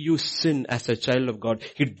day you sin as a child of God,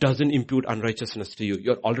 He doesn't impute unrighteousness to you.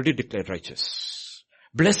 You're already declared righteous.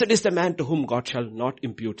 Blessed is the man to whom God shall not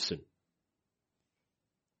impute sin.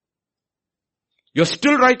 You're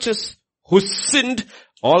still righteous. Who sinned,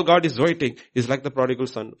 all God is waiting is like the prodigal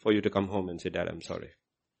son for you to come home and say, Dad, I'm sorry.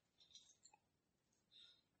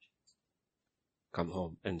 Come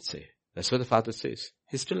home and say. That's what the father says.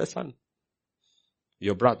 He's still a son.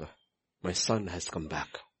 Your brother, my son has come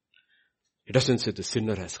back. He doesn't say the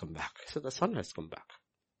sinner has come back. He says the son has come back.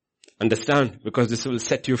 Understand, because this will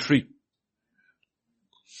set you free.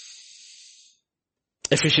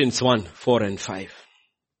 Ephesians 1, 4 and 5.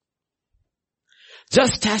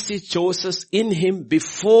 Just as He chose us in Him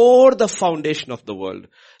before the foundation of the world,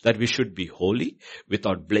 that we should be holy,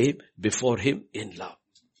 without blame, before Him in love.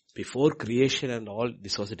 Before creation and all,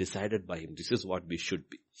 this was decided by Him. This is what we should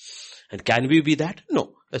be. And can we be that?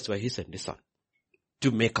 No. That's why He sent His Son.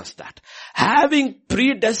 To make us that. Having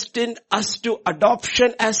predestined us to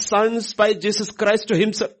adoption as sons by Jesus Christ to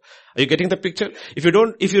Himself. Are you getting the picture?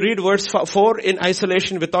 If you read verse 4 in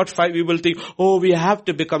isolation without 5, you will think, oh, we have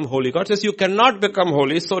to become holy. God says you cannot become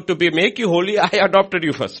holy, so to make you holy, I adopted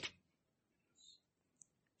you first.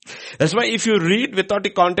 That's why if you read without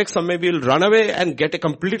the context, some maybe will run away and get a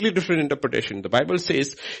completely different interpretation. The Bible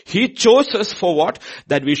says, He chose us for what?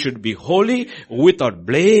 That we should be holy, without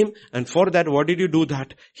blame. And for that, what did you do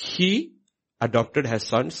that? He adopted as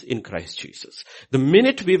sons in Christ Jesus. The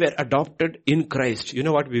minute we were adopted in Christ, you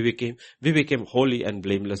know what we became? We became holy and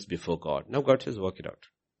blameless before God. Now God says, work it out.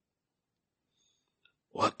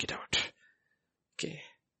 Work it out. Okay.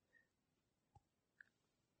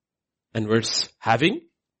 And verse, having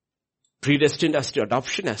predestined us to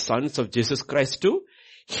adoption as sons of Jesus Christ to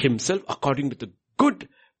Himself according to the good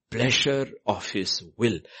pleasure of His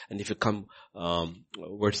will. And if you come,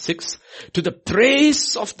 verse 6, to the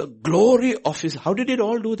praise of the glory of His, how did it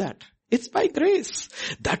all do that? It's by grace.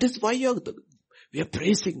 That is why we are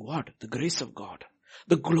praising what? The grace of God.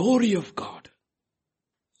 The glory of God.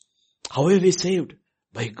 How are we saved?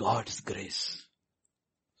 By God's grace.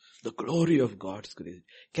 The glory of God's grace.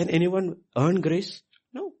 Can anyone earn grace?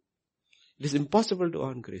 No. It is impossible to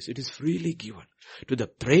earn grace. It is freely given to the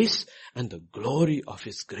praise and the glory of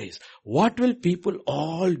His grace. What will people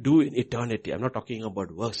all do in eternity? I'm not talking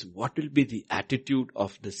about works. What will be the attitude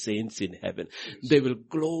of the saints in heaven? They will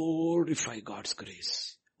glorify God's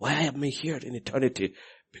grace. Why am I here in eternity?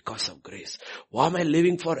 Because of grace. Why am I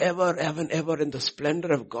living forever, ever and ever in the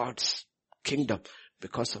splendor of God's kingdom?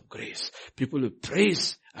 Because of grace. People will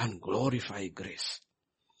praise and glorify grace.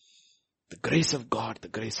 The grace of God, the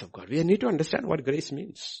grace of God. We need to understand what grace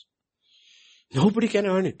means. Nobody can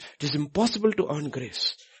earn it. It is impossible to earn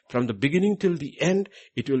grace. From the beginning till the end,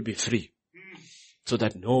 it will be free. So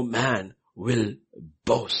that no man will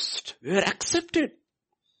boast. We are accepted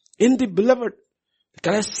in the beloved.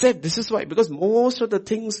 Like I said, this is why. Because most of the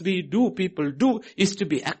things we do, people do, is to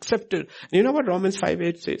be accepted. And you know what Romans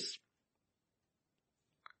 5:8 says?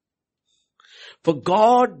 For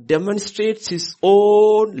God demonstrates His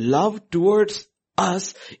own love towards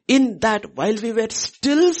us in that while we were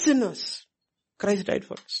still sinners, Christ died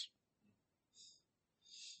for us.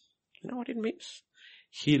 You know what it means?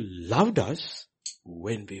 He loved us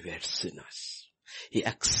when we were sinners. He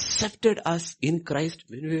accepted us in Christ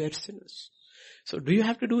when we were sinners. So do you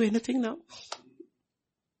have to do anything now?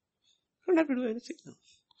 You don't have to do anything now.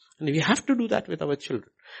 And we have to do that with our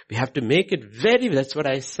children. We have to make it that's what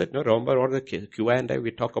I said, remember or the Q&A,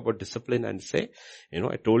 we talk about discipline and say,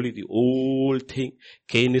 I told you the old thing,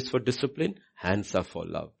 cane is for discipline, hands are for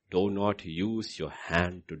love. Do not use your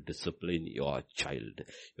hand to discipline your child.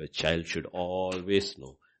 Your child should always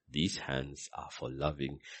know These hands are for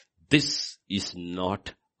loving. This is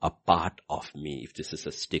not a part of me. If this is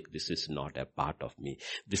a stick, this is not a part of me.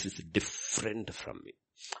 This is different from me.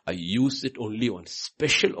 I use it only on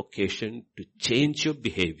special occasion to change your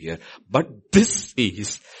behavior, but this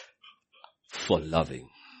is for loving.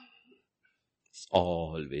 It's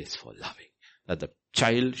always for loving. That the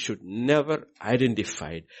child should never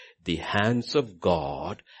identify the hands of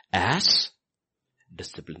God as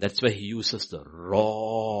discipline. That's why he uses the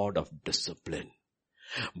rod of discipline.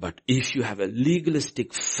 But if you have a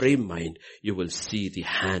legalistic frame mind, you will see the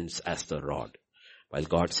hands as the rod. While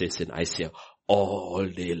God says in Isaiah, all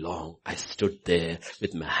day long I stood there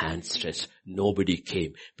with my hands stretched. Nobody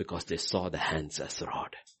came because they saw the hands as the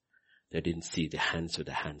rod. They didn't see the hands with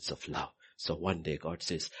the hands of love. So one day God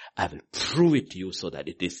says, I will prove it to you so that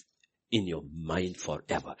it is in your mind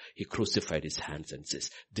forever. He crucified his hands and says,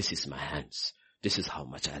 this is my hands. This is how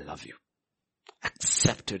much I love you.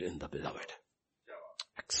 Accepted in the beloved.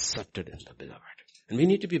 Accepted in the beloved. And we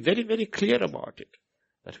need to be very, very clear about it.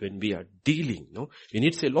 That when we are dealing, we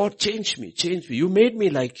need to say, Lord, change me. You made me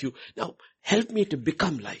like you. Now help me to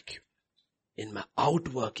become like you. In my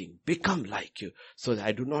outworking, become like you. So that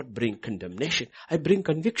I do not bring condemnation. I bring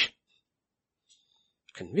conviction.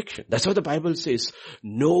 Conviction. That's what the Bible says.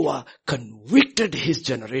 Noah convicted his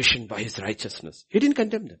generation by his righteousness. He didn't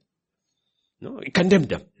condemn them. No, he condemned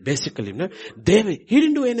them, basically. No? He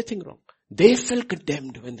didn't do anything wrong. They felt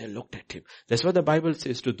condemned when they looked at him. That's what the Bible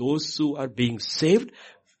says. To those who are being saved,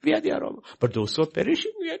 we are the aroma. But those who are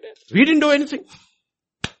perishing, we are dead. We didn't do anything.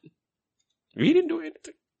 We didn't do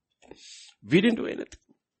anything. We didn't do anything.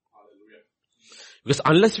 Because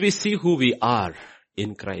unless we see who we are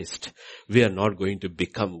in Christ, we are not going to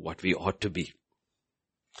become what we ought to be.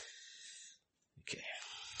 Okay.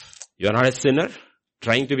 You are not a sinner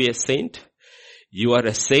trying to be a saint. You are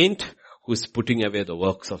a saint who is putting away the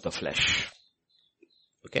works of the flesh.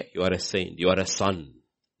 Okay, you are a saint. You are a son,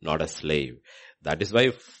 not a slave. That is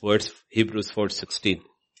why Hebrews 4:16.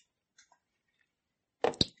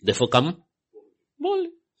 Therefore come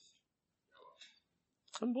boldly.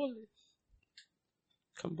 Come boldly.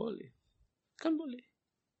 Come boldly. Come boldly.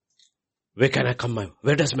 Where can I come?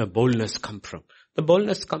 Where does my boldness come from? The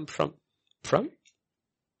boldness comes from?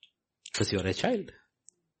 Because you are a child.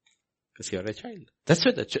 Because you are a child. That's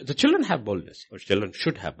why the children have boldness, or children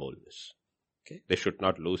should have boldness. Okay, they should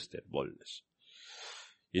not lose their boldness.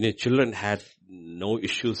 Children had no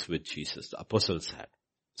issues with Jesus. The apostles had.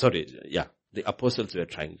 The apostles were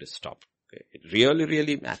trying to stop. Okay, it really,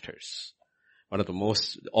 really matters. One of the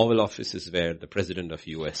most Oval Office is where the president of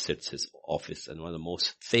US sits his office, and one of the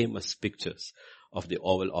most famous pictures of the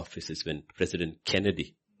Oval Office is when President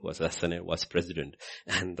Kennedy was president,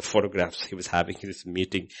 and the photographs, he was having his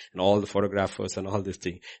meeting, and all the photographers and all this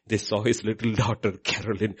thing, they saw his little daughter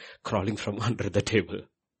Caroline crawling from under the table.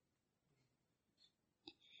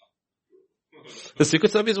 The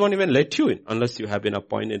Secret Service won't even let you in unless you have been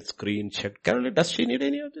appointed, screen checked. Caroline, does she need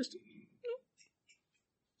any of this?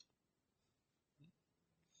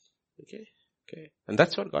 No. Okay. And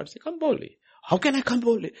that's what God said, come boldly. How can I come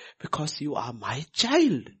boldly? Because you are my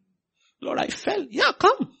child. Lord, I fell. Yeah,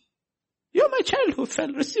 come. You're my child who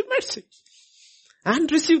fell. Receive mercy.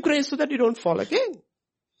 And receive grace so that you don't fall again.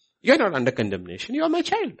 You're not under condemnation. You are my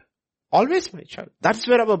child. Always my child. That's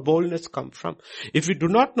where our boldness comes from. If we do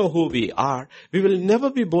not know who we are, we will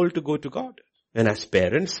never be bold to go to God. And as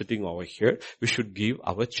parents sitting over here, we should give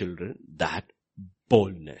our children that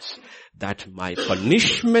boldness. That my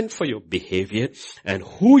punishment for your behavior and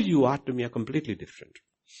who you are to me are completely different.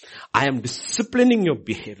 I am disciplining your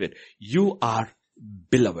behavior. You are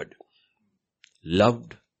beloved,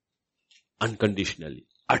 loved unconditionally,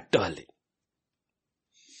 utterly.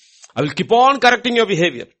 I will keep on correcting your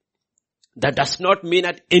behavior. That does not mean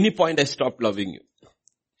at any point I stop loving you.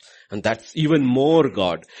 And that's even more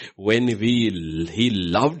God. When He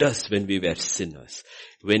loved us when we were sinners.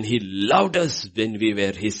 When He loved us when we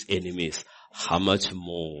were His enemies. How much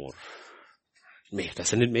more?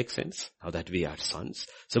 Doesn't it make sense? Now that we are sons.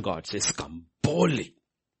 So God says, come boldly.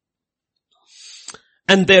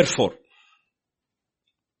 And therefore,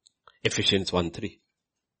 Ephesians 1:3.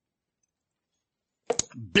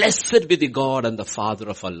 Blessed be the God and the Father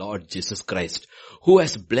of our Lord Jesus Christ, who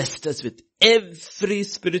has blessed us with every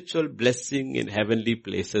spiritual blessing in heavenly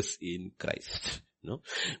places in Christ. No?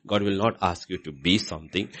 God will not ask you to be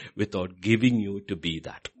something without giving you to be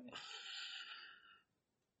that.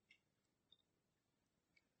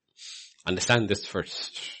 Understand this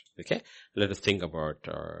first. Okay, let us think about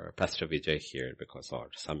Pastor Vijay here because our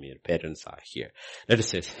Samir parents are here.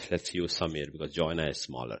 Let's use Samir because Joanna is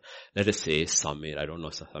smaller. Let us say Samir, I don't know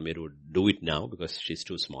if Samir would do it now because she's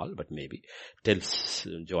too small, but maybe tells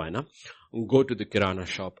Joanna, go to the Kirana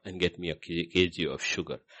shop and get me a kg of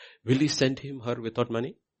sugar. Will he send her without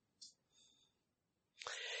money?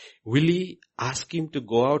 Will he ask him to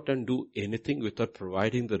go out and do anything without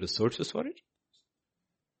providing the resources for it?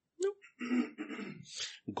 No.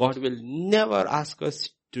 God will never ask us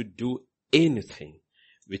to do anything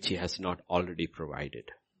which he has not already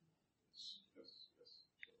provided.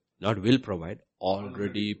 Not will provide,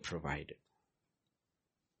 already provided.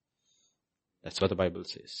 That's what the Bible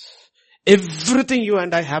says. Everything you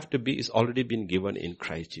and I have to be is already been given in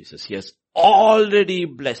Christ Jesus. He has already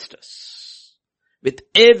blessed us with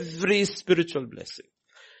every spiritual blessing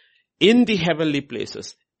in the heavenly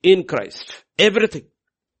places, in Christ. Everything.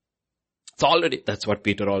 It's already, that's what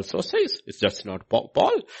Peter also says. It's just not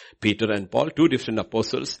Paul. Peter and Paul, two different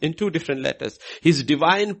apostles in two different letters. His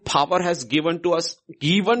divine power has given to us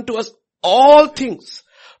all things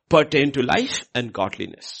pertain to life and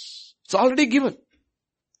godliness. It's already given.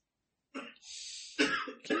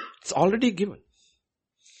 It's already given.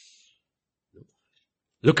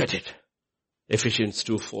 Look at it. Ephesians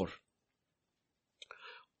 2:4.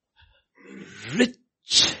 Rich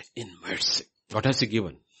in mercy. What has he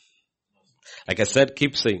given? Like I said,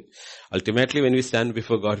 keep saying. Ultimately, when we stand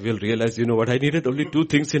before God, we'll realize, you know what, I needed only two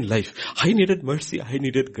things in life. I needed mercy. I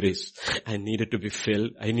needed grace. I needed to be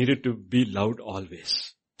filled. I needed to be loved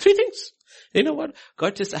always. Three things. You know what?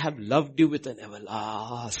 God says, I have loved you with an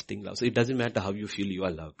everlasting love. So it doesn't matter how you feel, you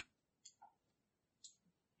are loved.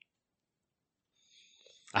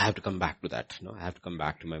 I have to come back to that. No, I have to come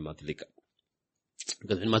back to my Madhulika.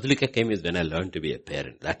 Because when Madhulika came is when I learned to be a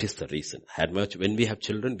parent. That is the reason. When we have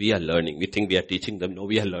children, we are learning. We think we are teaching them. No,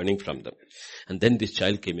 we are learning from them. And then this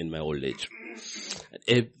child came in my old age. And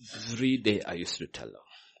every day I used to tell her,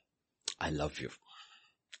 I love you.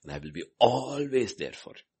 And I will be always there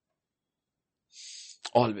for you.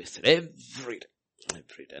 Always there. Every day.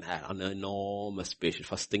 And I had an enormous patience.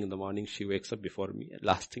 First thing in the morning, she wakes up before me. And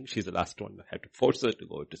last thing, she's the last one. I had to force her to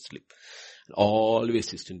go to sleep. And always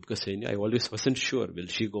insistent because I always wasn't sure. Will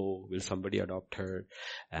she go? Will somebody adopt her?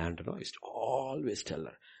 And I used to always tell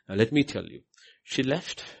her. Now let me tell you. She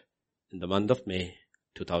left in the month of May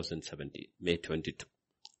 2017. May 22.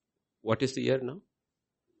 What is the year now?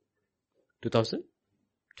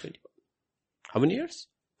 2021. How many years?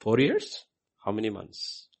 4 years? How many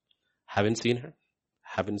months? Haven't seen her.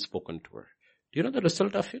 Haven't spoken to her. Do you know the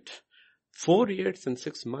result of it? 4 years and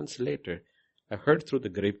 6 months later, I heard through the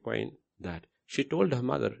grapevine that she told her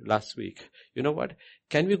mother last week, you know what?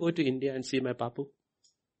 Can we go to India and see my papu?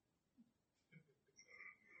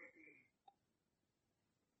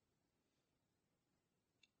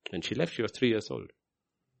 And she left, she was 3 years old.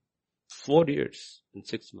 4 years and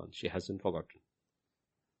 6 months, she hasn't forgotten.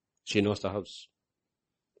 She knows the house.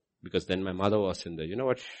 Because then my mother was in there. You know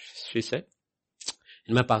what she said?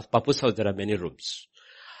 In my papu's house, there are many rooms.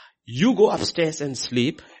 You go upstairs and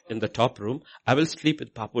sleep in the top room. I will sleep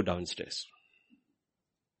with papu downstairs.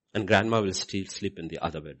 And grandma will still sleep in the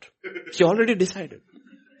other bedroom. She already decided.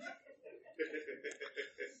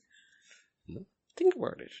 No? Think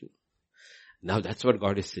about it. Now that's what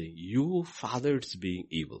God is saying. You fathers being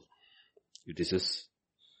evil. This is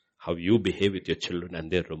how you behave with your children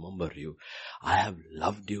and they remember you. I have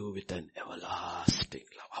loved you with an everlasting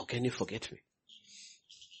love. How can you forget me?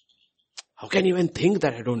 How can you even think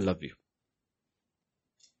that I don't love you?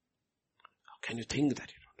 How can you think that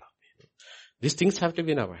you don't love me? These things have to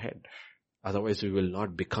be in our head. Otherwise we will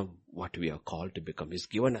not become what we are called to become. He's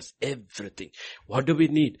given us everything. What do we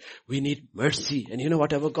need? We need mercy. And you know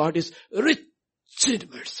what our God is? Rich in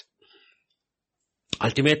mercy.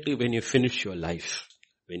 Ultimately, when you finish your life,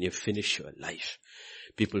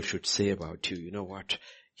 people should say about you, you know what?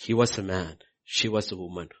 He was a man, she was a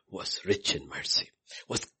woman who was rich in mercy,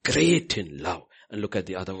 was great in love. And look at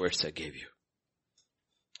the other words I gave you.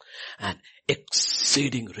 And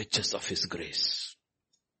exceeding riches of his grace.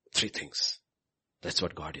 3 things. That's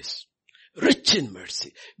what God is. Rich in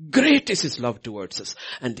mercy. Great is his love towards us.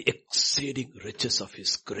 And the exceeding riches of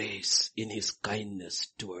his grace in his kindness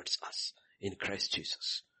towards us in Christ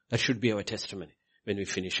Jesus. That should be our testimony when we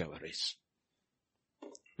finish our race.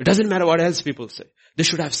 It doesn't matter what else people say. They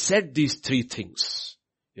should have said these 3 things.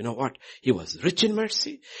 You know what? He was rich in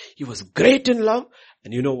mercy. He was great in love.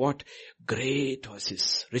 And you know what? Great was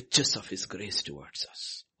his riches of his grace towards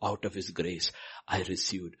us. Out of his grace, I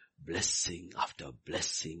received blessing after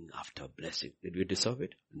blessing after blessing. Did we deserve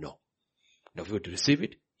it? No. Now we would receive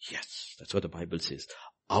it? Yes. That's what the Bible says.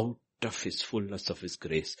 out of His fullness of His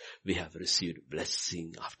grace, we have received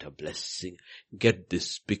blessing after blessing. Get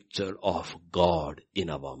this picture of God in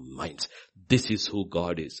our minds. This is who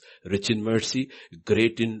God is. Rich in mercy,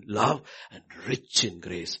 great in love, and rich in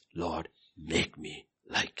grace. Lord, make me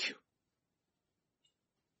like you.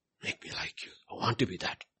 Make me like you. I want to be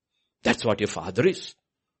that. That's what your Father is.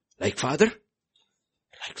 Like Father,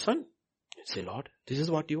 like Son. You say, Lord, this is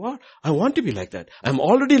what you are. I want to be like that. I'm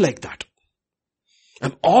already like that.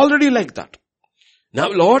 I'm already like that. Now,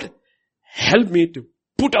 Lord, help me to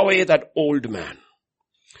put away that old man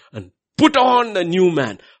and put on the new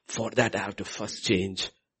man. For that, I have to first change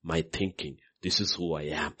my thinking. This is who I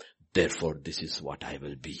am. Therefore, this is what I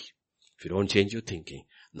will be. If you don't change your thinking,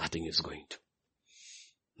 nothing is going to.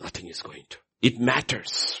 Nothing is going to. It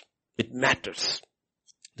matters. It matters.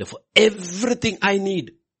 Therefore, everything I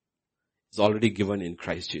need is already given in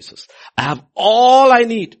Christ Jesus. I have all I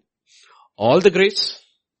need. All the grace,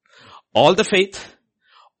 all the faith,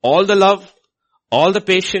 all the love, all the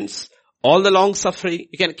patience, all the long suffering.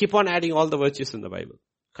 You can keep on adding all the virtues in the Bible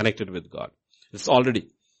connected with God. It's already.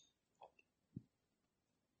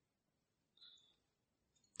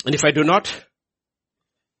 And if I do not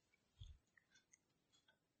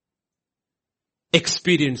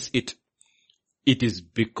experience it, it is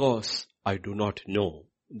because I do not know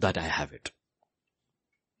that I have it.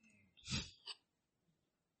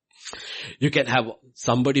 You can have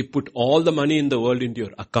somebody put all the money in the world into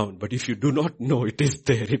your account, but if you do not know it is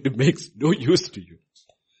there, it makes no use to you.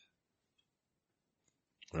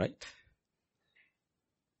 Right?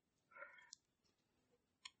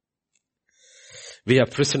 We are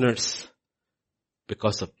prisoners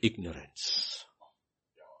because of ignorance.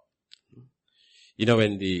 You know,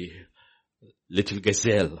 when the little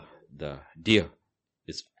gazelle, the deer,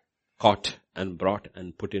 is caught and brought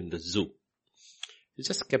and put in the zoo, it's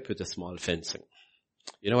just kept with a small fencing.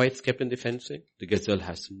 You know why it's kept in the fencing? The gazelle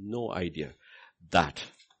has no idea that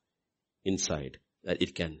inside that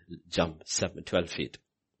it can jump 12 feet.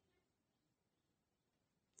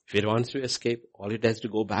 If it wants to escape, all it has to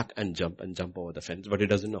go back and jump over the fence, but it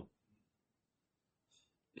doesn't know.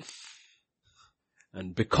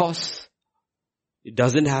 And because it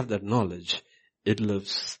doesn't have that knowledge, it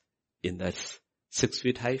lives in that 6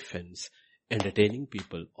 feet high fence, entertaining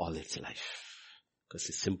people all its life. Because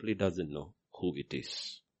it simply doesn't know who it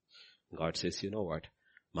is. God says, you know what?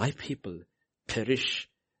 My people perish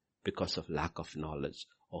because of lack of knowledge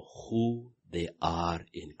of who they are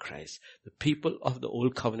in Christ. The people of the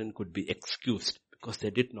old covenant could be excused because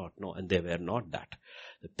they did not know and they were not that.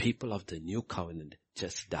 The people of the new covenant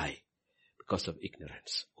just die because of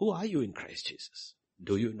ignorance. Who are you in Christ Jesus?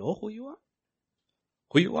 Do you know who you are?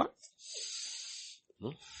 Who you are?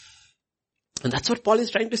 No? And that's what Paul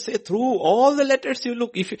is trying to say through all the letters you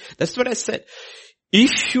look. That's what I said.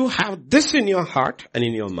 If you have this in your heart and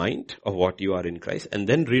in your mind of what you are in Christ and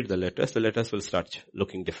then read the letters will start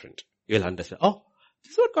looking different. You'll understand, oh,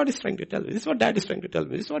 this is what God is trying to tell me. This is what Dad is trying to tell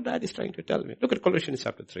me. This is what Dad is trying to tell me. Look at Colossians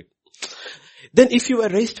chapter 3. Then if you were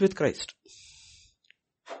raised with Christ,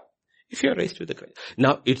 if you are raised with the Christ.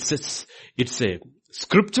 Now it's a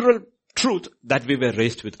scriptural truth that we were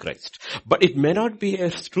raised with Christ. But it may not be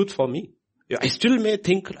a truth for me. I still may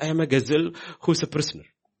think I am a gazelle who's a prisoner.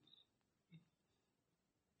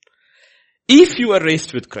 If you are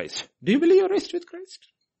raised with Christ, do you believe you are raised with Christ?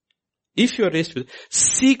 If you are raised with,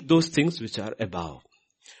 seek those things which are above,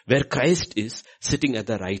 where Christ is sitting at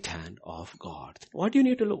the right hand of God. What do you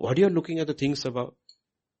need to look? What are you looking at the things above?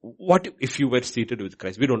 What if you were seated with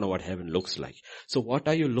Christ? We don't know what heaven looks like. So what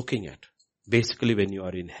are you looking at? Basically when you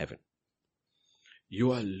are in heaven,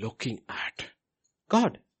 you are looking at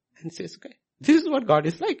God and says, okay, this is what God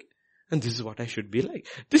is like. And this is what I should be like.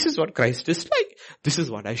 This is what Christ is like. This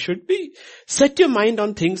is what I should be. Set your mind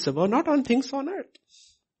on things above, not on things on earth.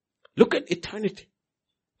 Look at eternity.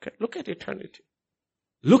 Okay? Look at eternity.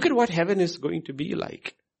 Look at what heaven is going to be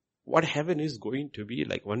like. What heaven is going to be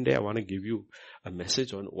like. One day I want to give you a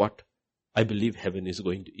message on what I believe heaven is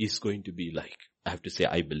going to be like. I have to say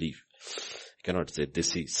I believe. I cannot say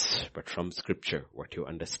this is, but from scripture, what you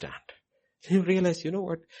understand. Then you realize, you know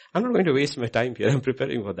what? I'm not going to waste my time here. I'm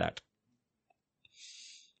preparing for that.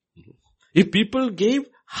 If people gave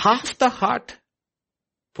half the heart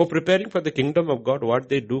for preparing for the kingdom of God, what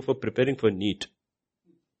they do for preparing for NEET.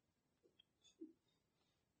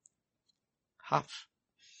 Half.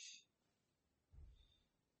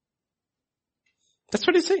 That's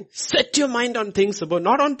what he's saying. Set your mind on things above,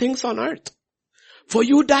 not on things on earth. For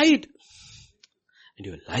you died. And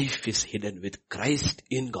your life is hidden with Christ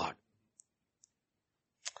in God.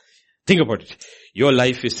 Think about it. Your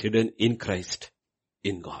life is hidden in Christ,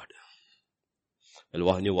 in God.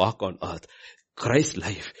 Well, when you walk on earth, Christ's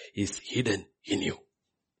life is hidden in you.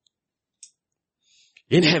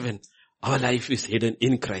 In heaven, our life is hidden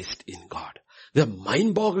in Christ, in God. They're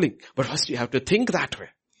mind-boggling, but first you have to think that way.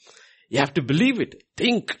 You have to believe it.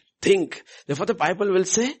 Think. Therefore the Bible will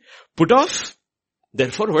say, put off.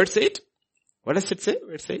 Therefore, verse 8. What does it say?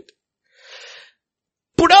 Verse 8.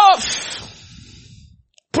 Put off.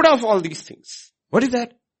 Put off all these things. What is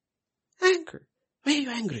that? Anger. Why are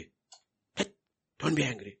you angry? Don't be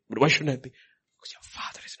angry. But why shouldn't I be? Because your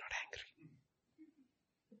Father is not angry.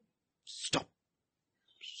 Stop.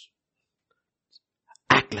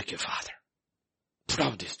 Act like your Father. Put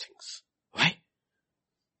off these things. Why?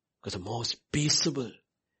 Because the most peaceable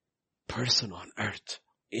person on earth,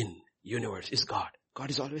 in universe, is God.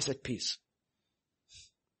 God is always at peace.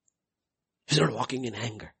 He's not walking in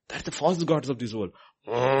anger. That's the false gods of this world.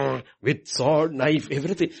 With sword, knife,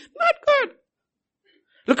 everything. Not God.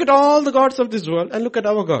 Look at all the gods of this world and look at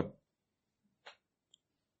our God.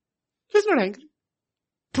 He's not angry.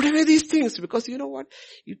 Put away these things because you know what?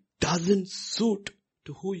 It doesn't suit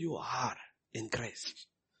to who you are in Christ.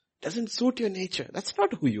 It doesn't suit your nature. That's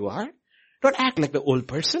not who you are. Don't act like the old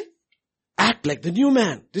person. Act like the new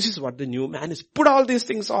man. This is what the new man is. Put all these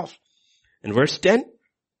things off. In verse 10,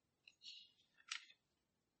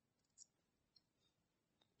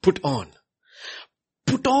 put on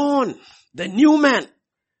the new man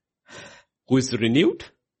who is renewed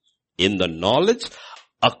in the knowledge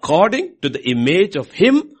according to the image of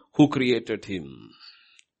him who created him.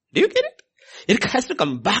 Do you get it? It has to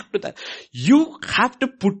come back to that. You have to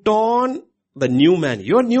put on the new man,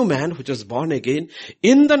 your new man which was born again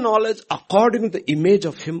in the knowledge according to the image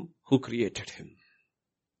of him who created him.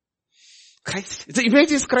 Christ. The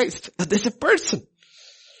image is Christ. There's a person.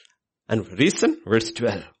 And reason, verse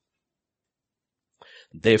 12.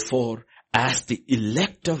 Therefore, as the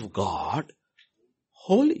elect of God,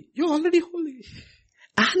 holy. You're already holy.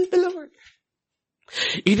 And beloved.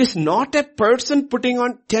 It is not a person putting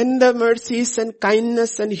on tender mercies and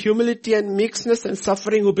kindness and humility and meekness and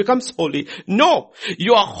suffering who becomes holy. No,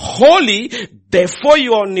 you are holy, therefore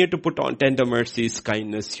you all need to put on tender mercies,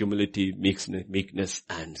 kindness, humility, meekness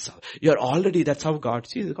and suffering. You're already, that's how God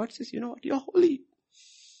sees. God says, you know what, you're holy.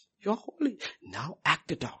 You're holy. Now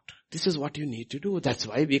act it out. This is what you need to do. That's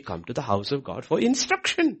why we come to the house of God for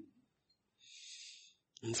instruction.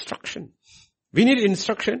 Instruction. We need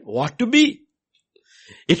instruction what to be.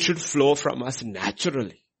 It should flow from us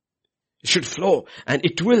naturally. It should flow and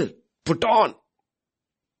it will put on.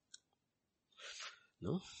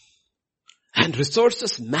 No? And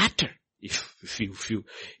resources matter. If you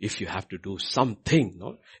have to do something,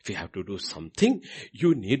 no? If you have to do something,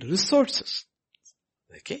 you need resources.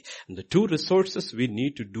 Okay? And the two resources we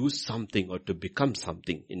need to do something or to become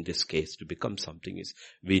something, in this case, to become something is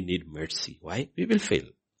we need mercy. Why? We will fail.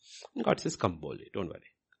 And God says, come boldly, don't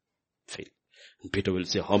worry. Fail. And Peter will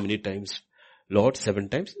say, how many times? Lord, 7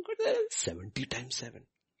 times? God says, 70 times 7.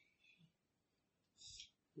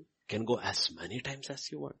 You can go as many times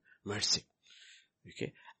as you want. Mercy.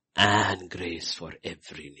 Okay? And grace for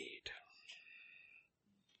every need.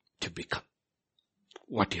 To become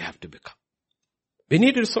what you have to become. We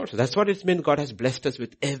need resources. That's what it means God has blessed us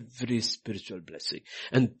with every spiritual blessing.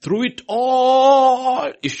 And through it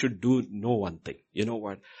all, you should do know one thing. You know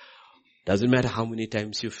what? Doesn't matter how many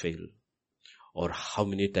times you fail or how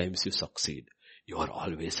many times you succeed. You are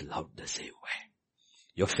always loved the same way.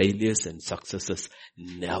 Your failures and successes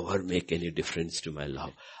never make any difference to my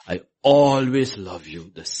love. I always love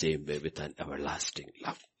you the same way with an everlasting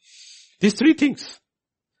love. These 3 things.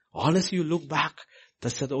 Honestly, you look back,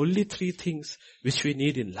 those are the only 3 things which we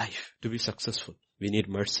need in life to be successful. We need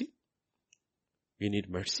mercy. We need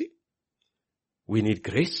mercy. We need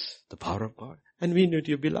grace, the power of God. And we need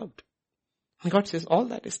you beloved. And God says all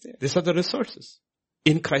that is there. These are the resources.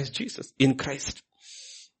 In Christ Jesus. In Christ.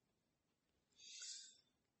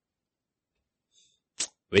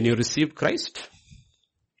 When you received Christ,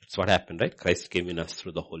 that's what happened, right? Christ came in us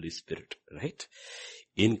through the Holy Spirit, right?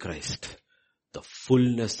 In Christ, the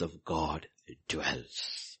fullness of God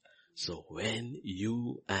dwells. So when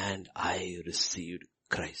you and I received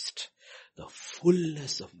Christ, the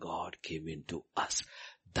fullness of God came into us.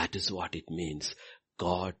 That is what it means.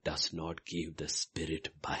 God does not give the Spirit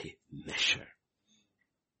by measure.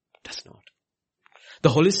 Does not. The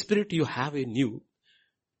Holy Spirit you have in you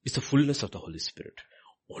is the fullness of the Holy Spirit.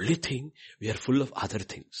 Only thing, we are full of other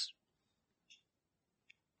things.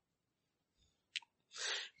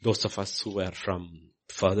 Those of us who are from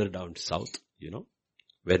further down south,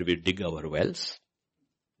 where we dig our wells,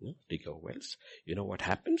 you know what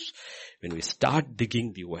happens? When we start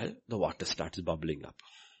digging the well, the water starts bubbling up.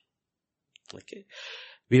 Okay.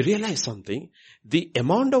 We realize something. The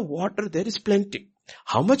amount of water, there is plenty.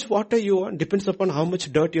 How much water you want depends upon how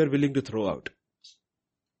much dirt you are willing to throw out.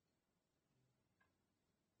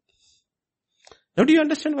 Now do you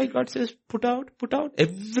understand why God says, put out, put out?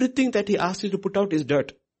 Everything that He asks you to put out is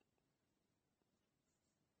dirt.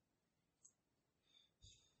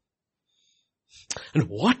 And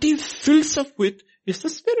what He fills up with is the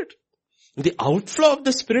Spirit. The outflow of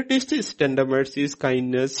the Spirit is this: tender mercies,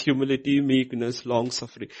 kindness, humility, meekness, long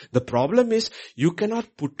suffering. The problem is you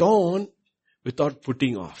cannot put on without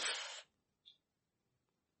putting off.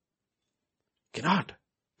 Cannot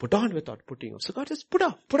put on without putting off. So God says, put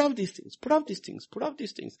off these things, put off these things, put off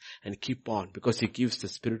these things, and keep on, because He gives the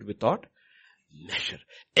Spirit without measure.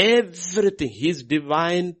 Everything, His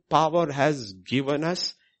divine power has given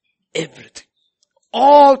us everything.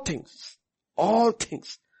 All things.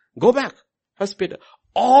 Go back, 1 Peter.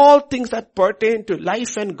 All things that pertain to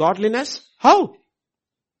life and godliness. How?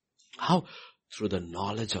 Through the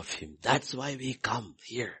knowledge of Him. That's why we come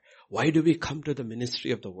here. Why do we come to the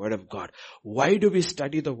ministry of the Word of God? Why do we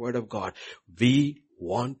study the Word of God? We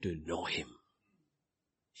want to know Him.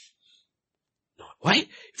 Why?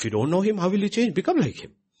 If you don't know Him, how will you change? Become like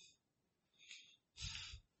Him.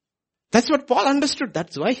 That's what Paul understood.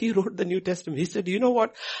 That's why he wrote the New Testament. He said, you know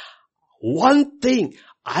what? One thing,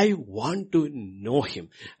 I want to know Him.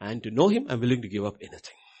 And to know Him, I'm willing to give up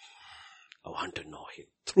anything. I want to know Him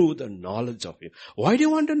through the knowledge of Him. Why do you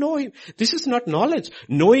want to know Him? This is not knowledge.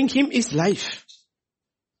 Knowing Him is life.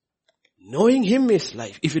 Knowing Him is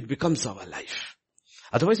life, if it becomes our life.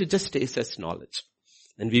 Otherwise it just stays as knowledge.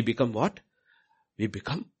 And we become what? We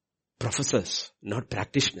become professors, not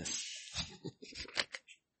practitioners.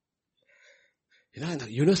 In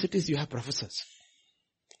the universities you have professors.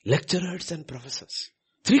 Lecturers and professors.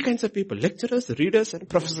 3 kinds of people: lecturers, readers, and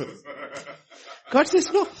professors. God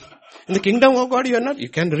says no. In the kingdom of God, you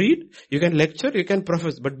can read, you can lecture, you can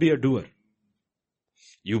profess, but be a doer.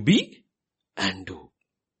 You be and do.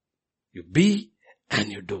 You be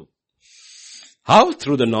and you do. How?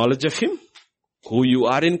 Through the knowledge of Him, who you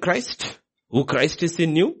are in Christ, who Christ is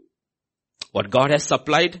in you, what God has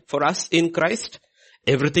supplied for us in Christ,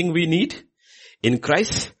 everything we need. In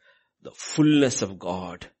Christ, the fullness of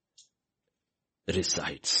God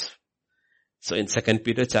resides. So in 2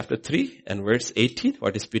 Peter chapter 3 and verse 18,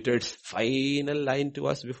 what is Peter's final line to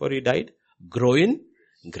us before he died? Grow in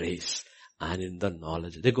grace and in the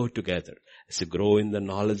knowledge. They go together. As you grow in the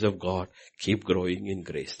knowledge of God, keep growing in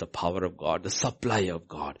grace, the power of God, the supply of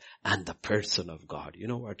God, and the person of God. You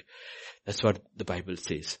know what? That's what the Bible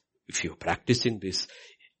says. If you're practicing this,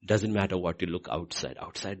 it doesn't matter what you look outside.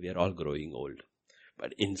 Outside we are all growing old.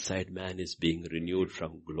 But inside man is being renewed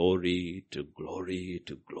from glory to glory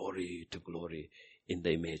to glory to glory in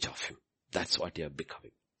the image of Him. That's what you are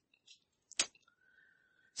becoming.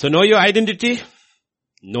 So know your identity,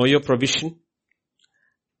 know your provision,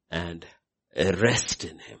 and rest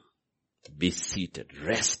in Him. Be seated,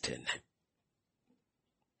 rest in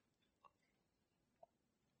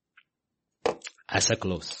Him. As I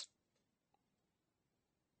close,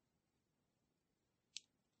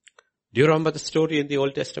 do you remember the story in the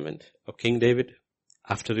Old Testament of King David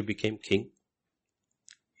after he became king?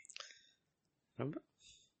 Remember?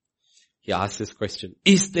 He asked this question: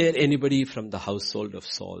 is there anybody from the household of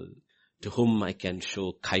Saul to whom I can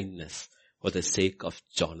show kindness for the sake of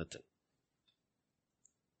Jonathan?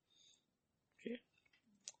 Okay.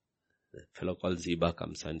 The fellow called Ziba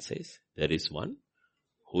comes and says, there is one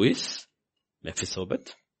who is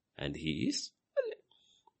Mephibosheth and he is lame.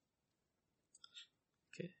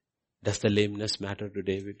 Okay. Does the lameness matter to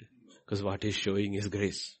David? Because what he's showing is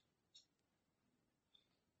grace.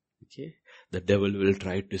 Okay. The devil will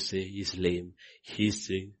try to say he's lame, he's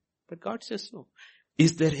saying, but God says no.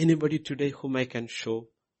 Is there anybody today whom I can show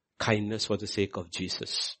kindness for the sake of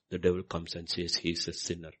Jesus? The devil comes and says he's a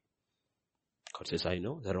sinner. God says, I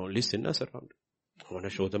know, there are only sinners around. I want to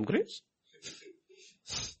show them grace.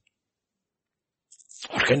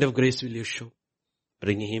 What kind of grace will you show?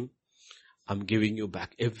 Bring him. I'm giving you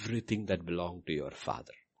back everything that belonged to your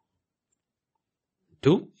father.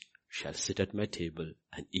 2, shall sit at my table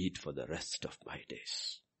and eat for the rest of my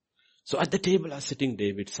days. So at the table are sitting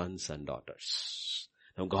David's sons and daughters.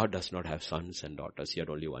 Now God does not have sons and daughters. He had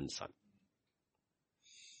only one son.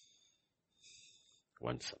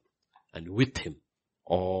 One son. And with him,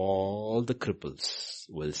 all the cripples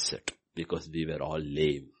will sit because we were all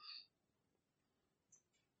lame.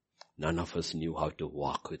 None of us knew how to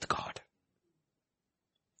walk with God.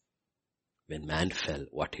 When man fell,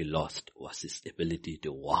 what he lost was his ability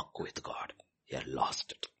to walk with God. He had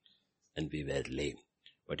lost it. And we were lame.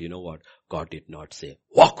 But you know what? God did not say,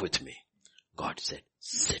 walk with me. God said,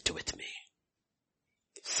 sit with me.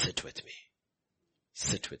 Sit with me.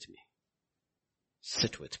 Sit with me.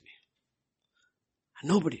 Sit with me.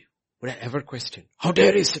 And nobody would have ever questioned, how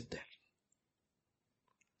dare he sit there?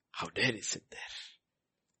 How dare he sit there?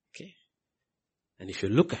 Okay. And if you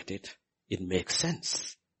look at it, it makes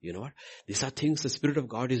sense. You know what? These are things the Spirit of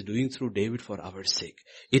God is doing through David for our sake.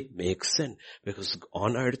 It makes sense because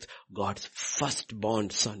on earth, God's firstborn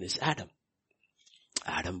son is Adam.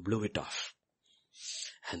 Adam blew it off.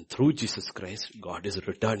 And through Jesus Christ, God is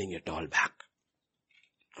returning it all back.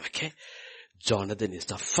 Okay? Jonathan is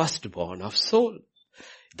the firstborn of Saul.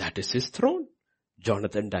 That is his throne.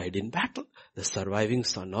 Jonathan died in battle. The surviving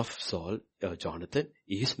son of Saul, Jonathan,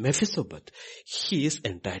 is Mephibosheth. He is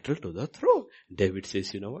entitled to the throne. David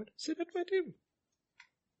says, you know what? Sit at my table.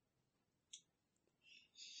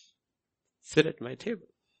 Sit at my table.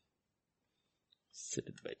 Sit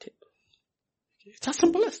at my table. It's as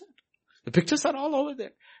simple as that. The pictures are all over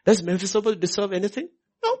there. Does Mephibosheth deserve anything?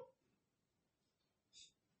 No.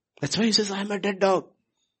 That's why he says, I am a dead dog.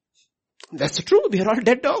 That's true. We are all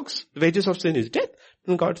dead dogs. The wages of sin is death.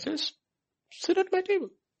 And God says, sit at my table.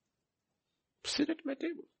 Sit at my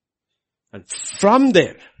table. And from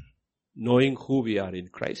there, knowing who we are in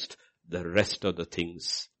Christ, the rest of the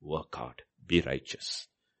things work out. Be righteous.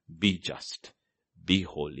 Be just. Be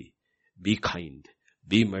holy. Be kind.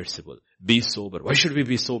 Be merciful. Be sober. Why should we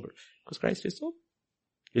be sober? Because Christ is sober.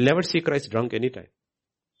 You'll never see Christ drunk anytime.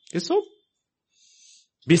 He's sober.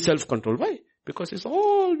 Be self-controlled. Why? Because he's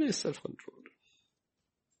always self-controlled.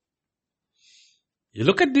 You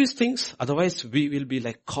look at these things, otherwise we will be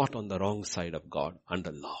like caught on the wrong side of God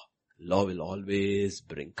under law. Law will always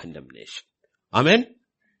bring condemnation. Amen?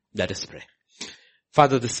 Let us pray.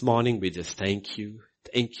 Father, this morning we just thank you.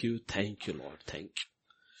 Thank you, Lord. Thank you.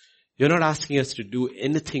 You're not asking us to do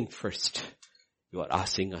anything first. You are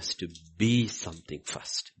asking us to be something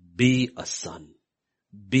first. Be a son.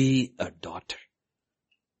 Be a daughter.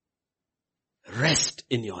 Rest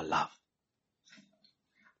in your love.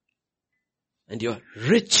 And you are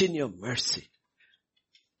rich in your mercy.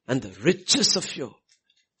 And the riches of your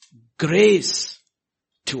grace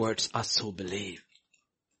towards us who believe.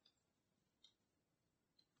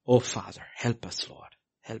 Oh Father, help us, Lord.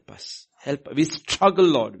 Help us. We struggle,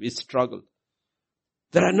 Lord. We struggle.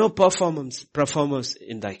 There are no performers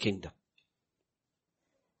in thy kingdom.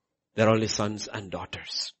 There are only sons and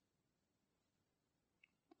daughters.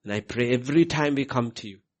 And I pray every time we come to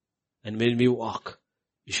you and when we walk,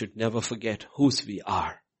 we should never forget whose we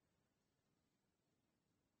are.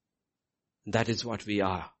 That is what we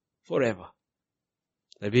are forever.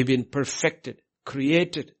 That we've been perfected,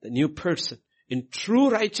 created, the new person in true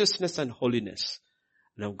righteousness and holiness.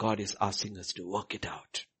 Now God is asking us to work it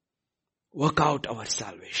out. Work out our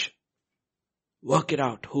salvation. Work it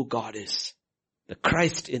out who God is. The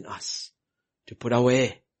Christ in us. To put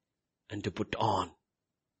away and to put on.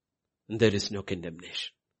 And there is no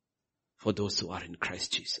condemnation for those who are in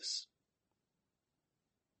Christ Jesus.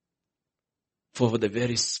 For the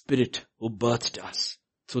very Spirit who birthed us,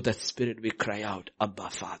 through that Spirit we cry out, Abba,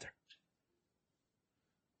 Father.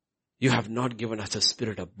 You have not given us a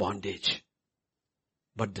spirit of bondage,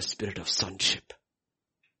 but the spirit of sonship.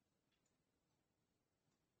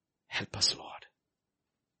 Help us, Lord.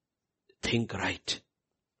 Think right,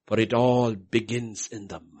 for it all begins in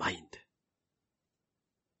the mind.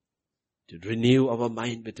 To renew our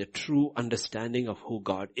mind with a true understanding of who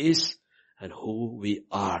God is and who we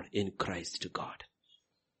are in Christ to God.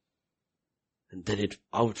 And then it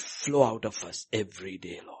flow out of us every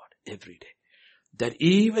day, Lord, every day. That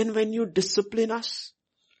even when you discipline us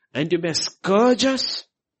and you may scourge us,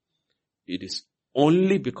 it is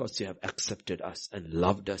only because you have accepted us and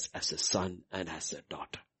loved us as a son and as a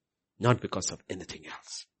daughter. Not because of anything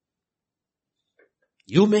else.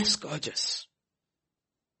 You may scourge us,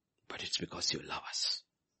 but it's because you love us.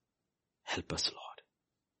 Help us, Lord.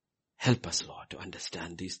 Help us, Lord, to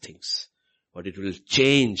understand these things. But it will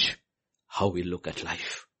change how we look at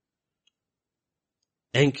life.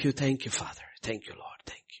 Thank you, Father. Thank you, Lord.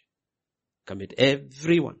 Thank you. Commit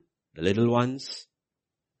everyone, the little ones,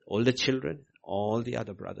 all the children, all the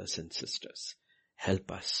other brothers and sisters.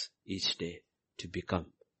 Help us each day to become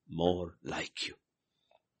more like you.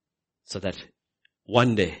 So that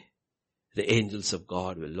one day the angels of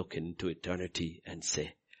God will look into eternity and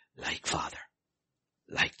say, like Father,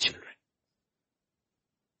 like children.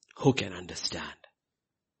 Who can understand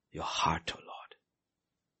your heart, O Lord?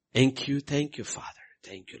 Thank you, Father.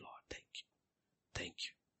 Thank you, Lord. Thank you. Thank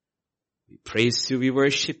you. We praise you, we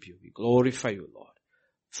worship you, we glorify you, Lord.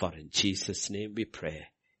 For in Jesus' name we pray.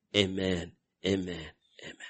 Amen, amen, amen.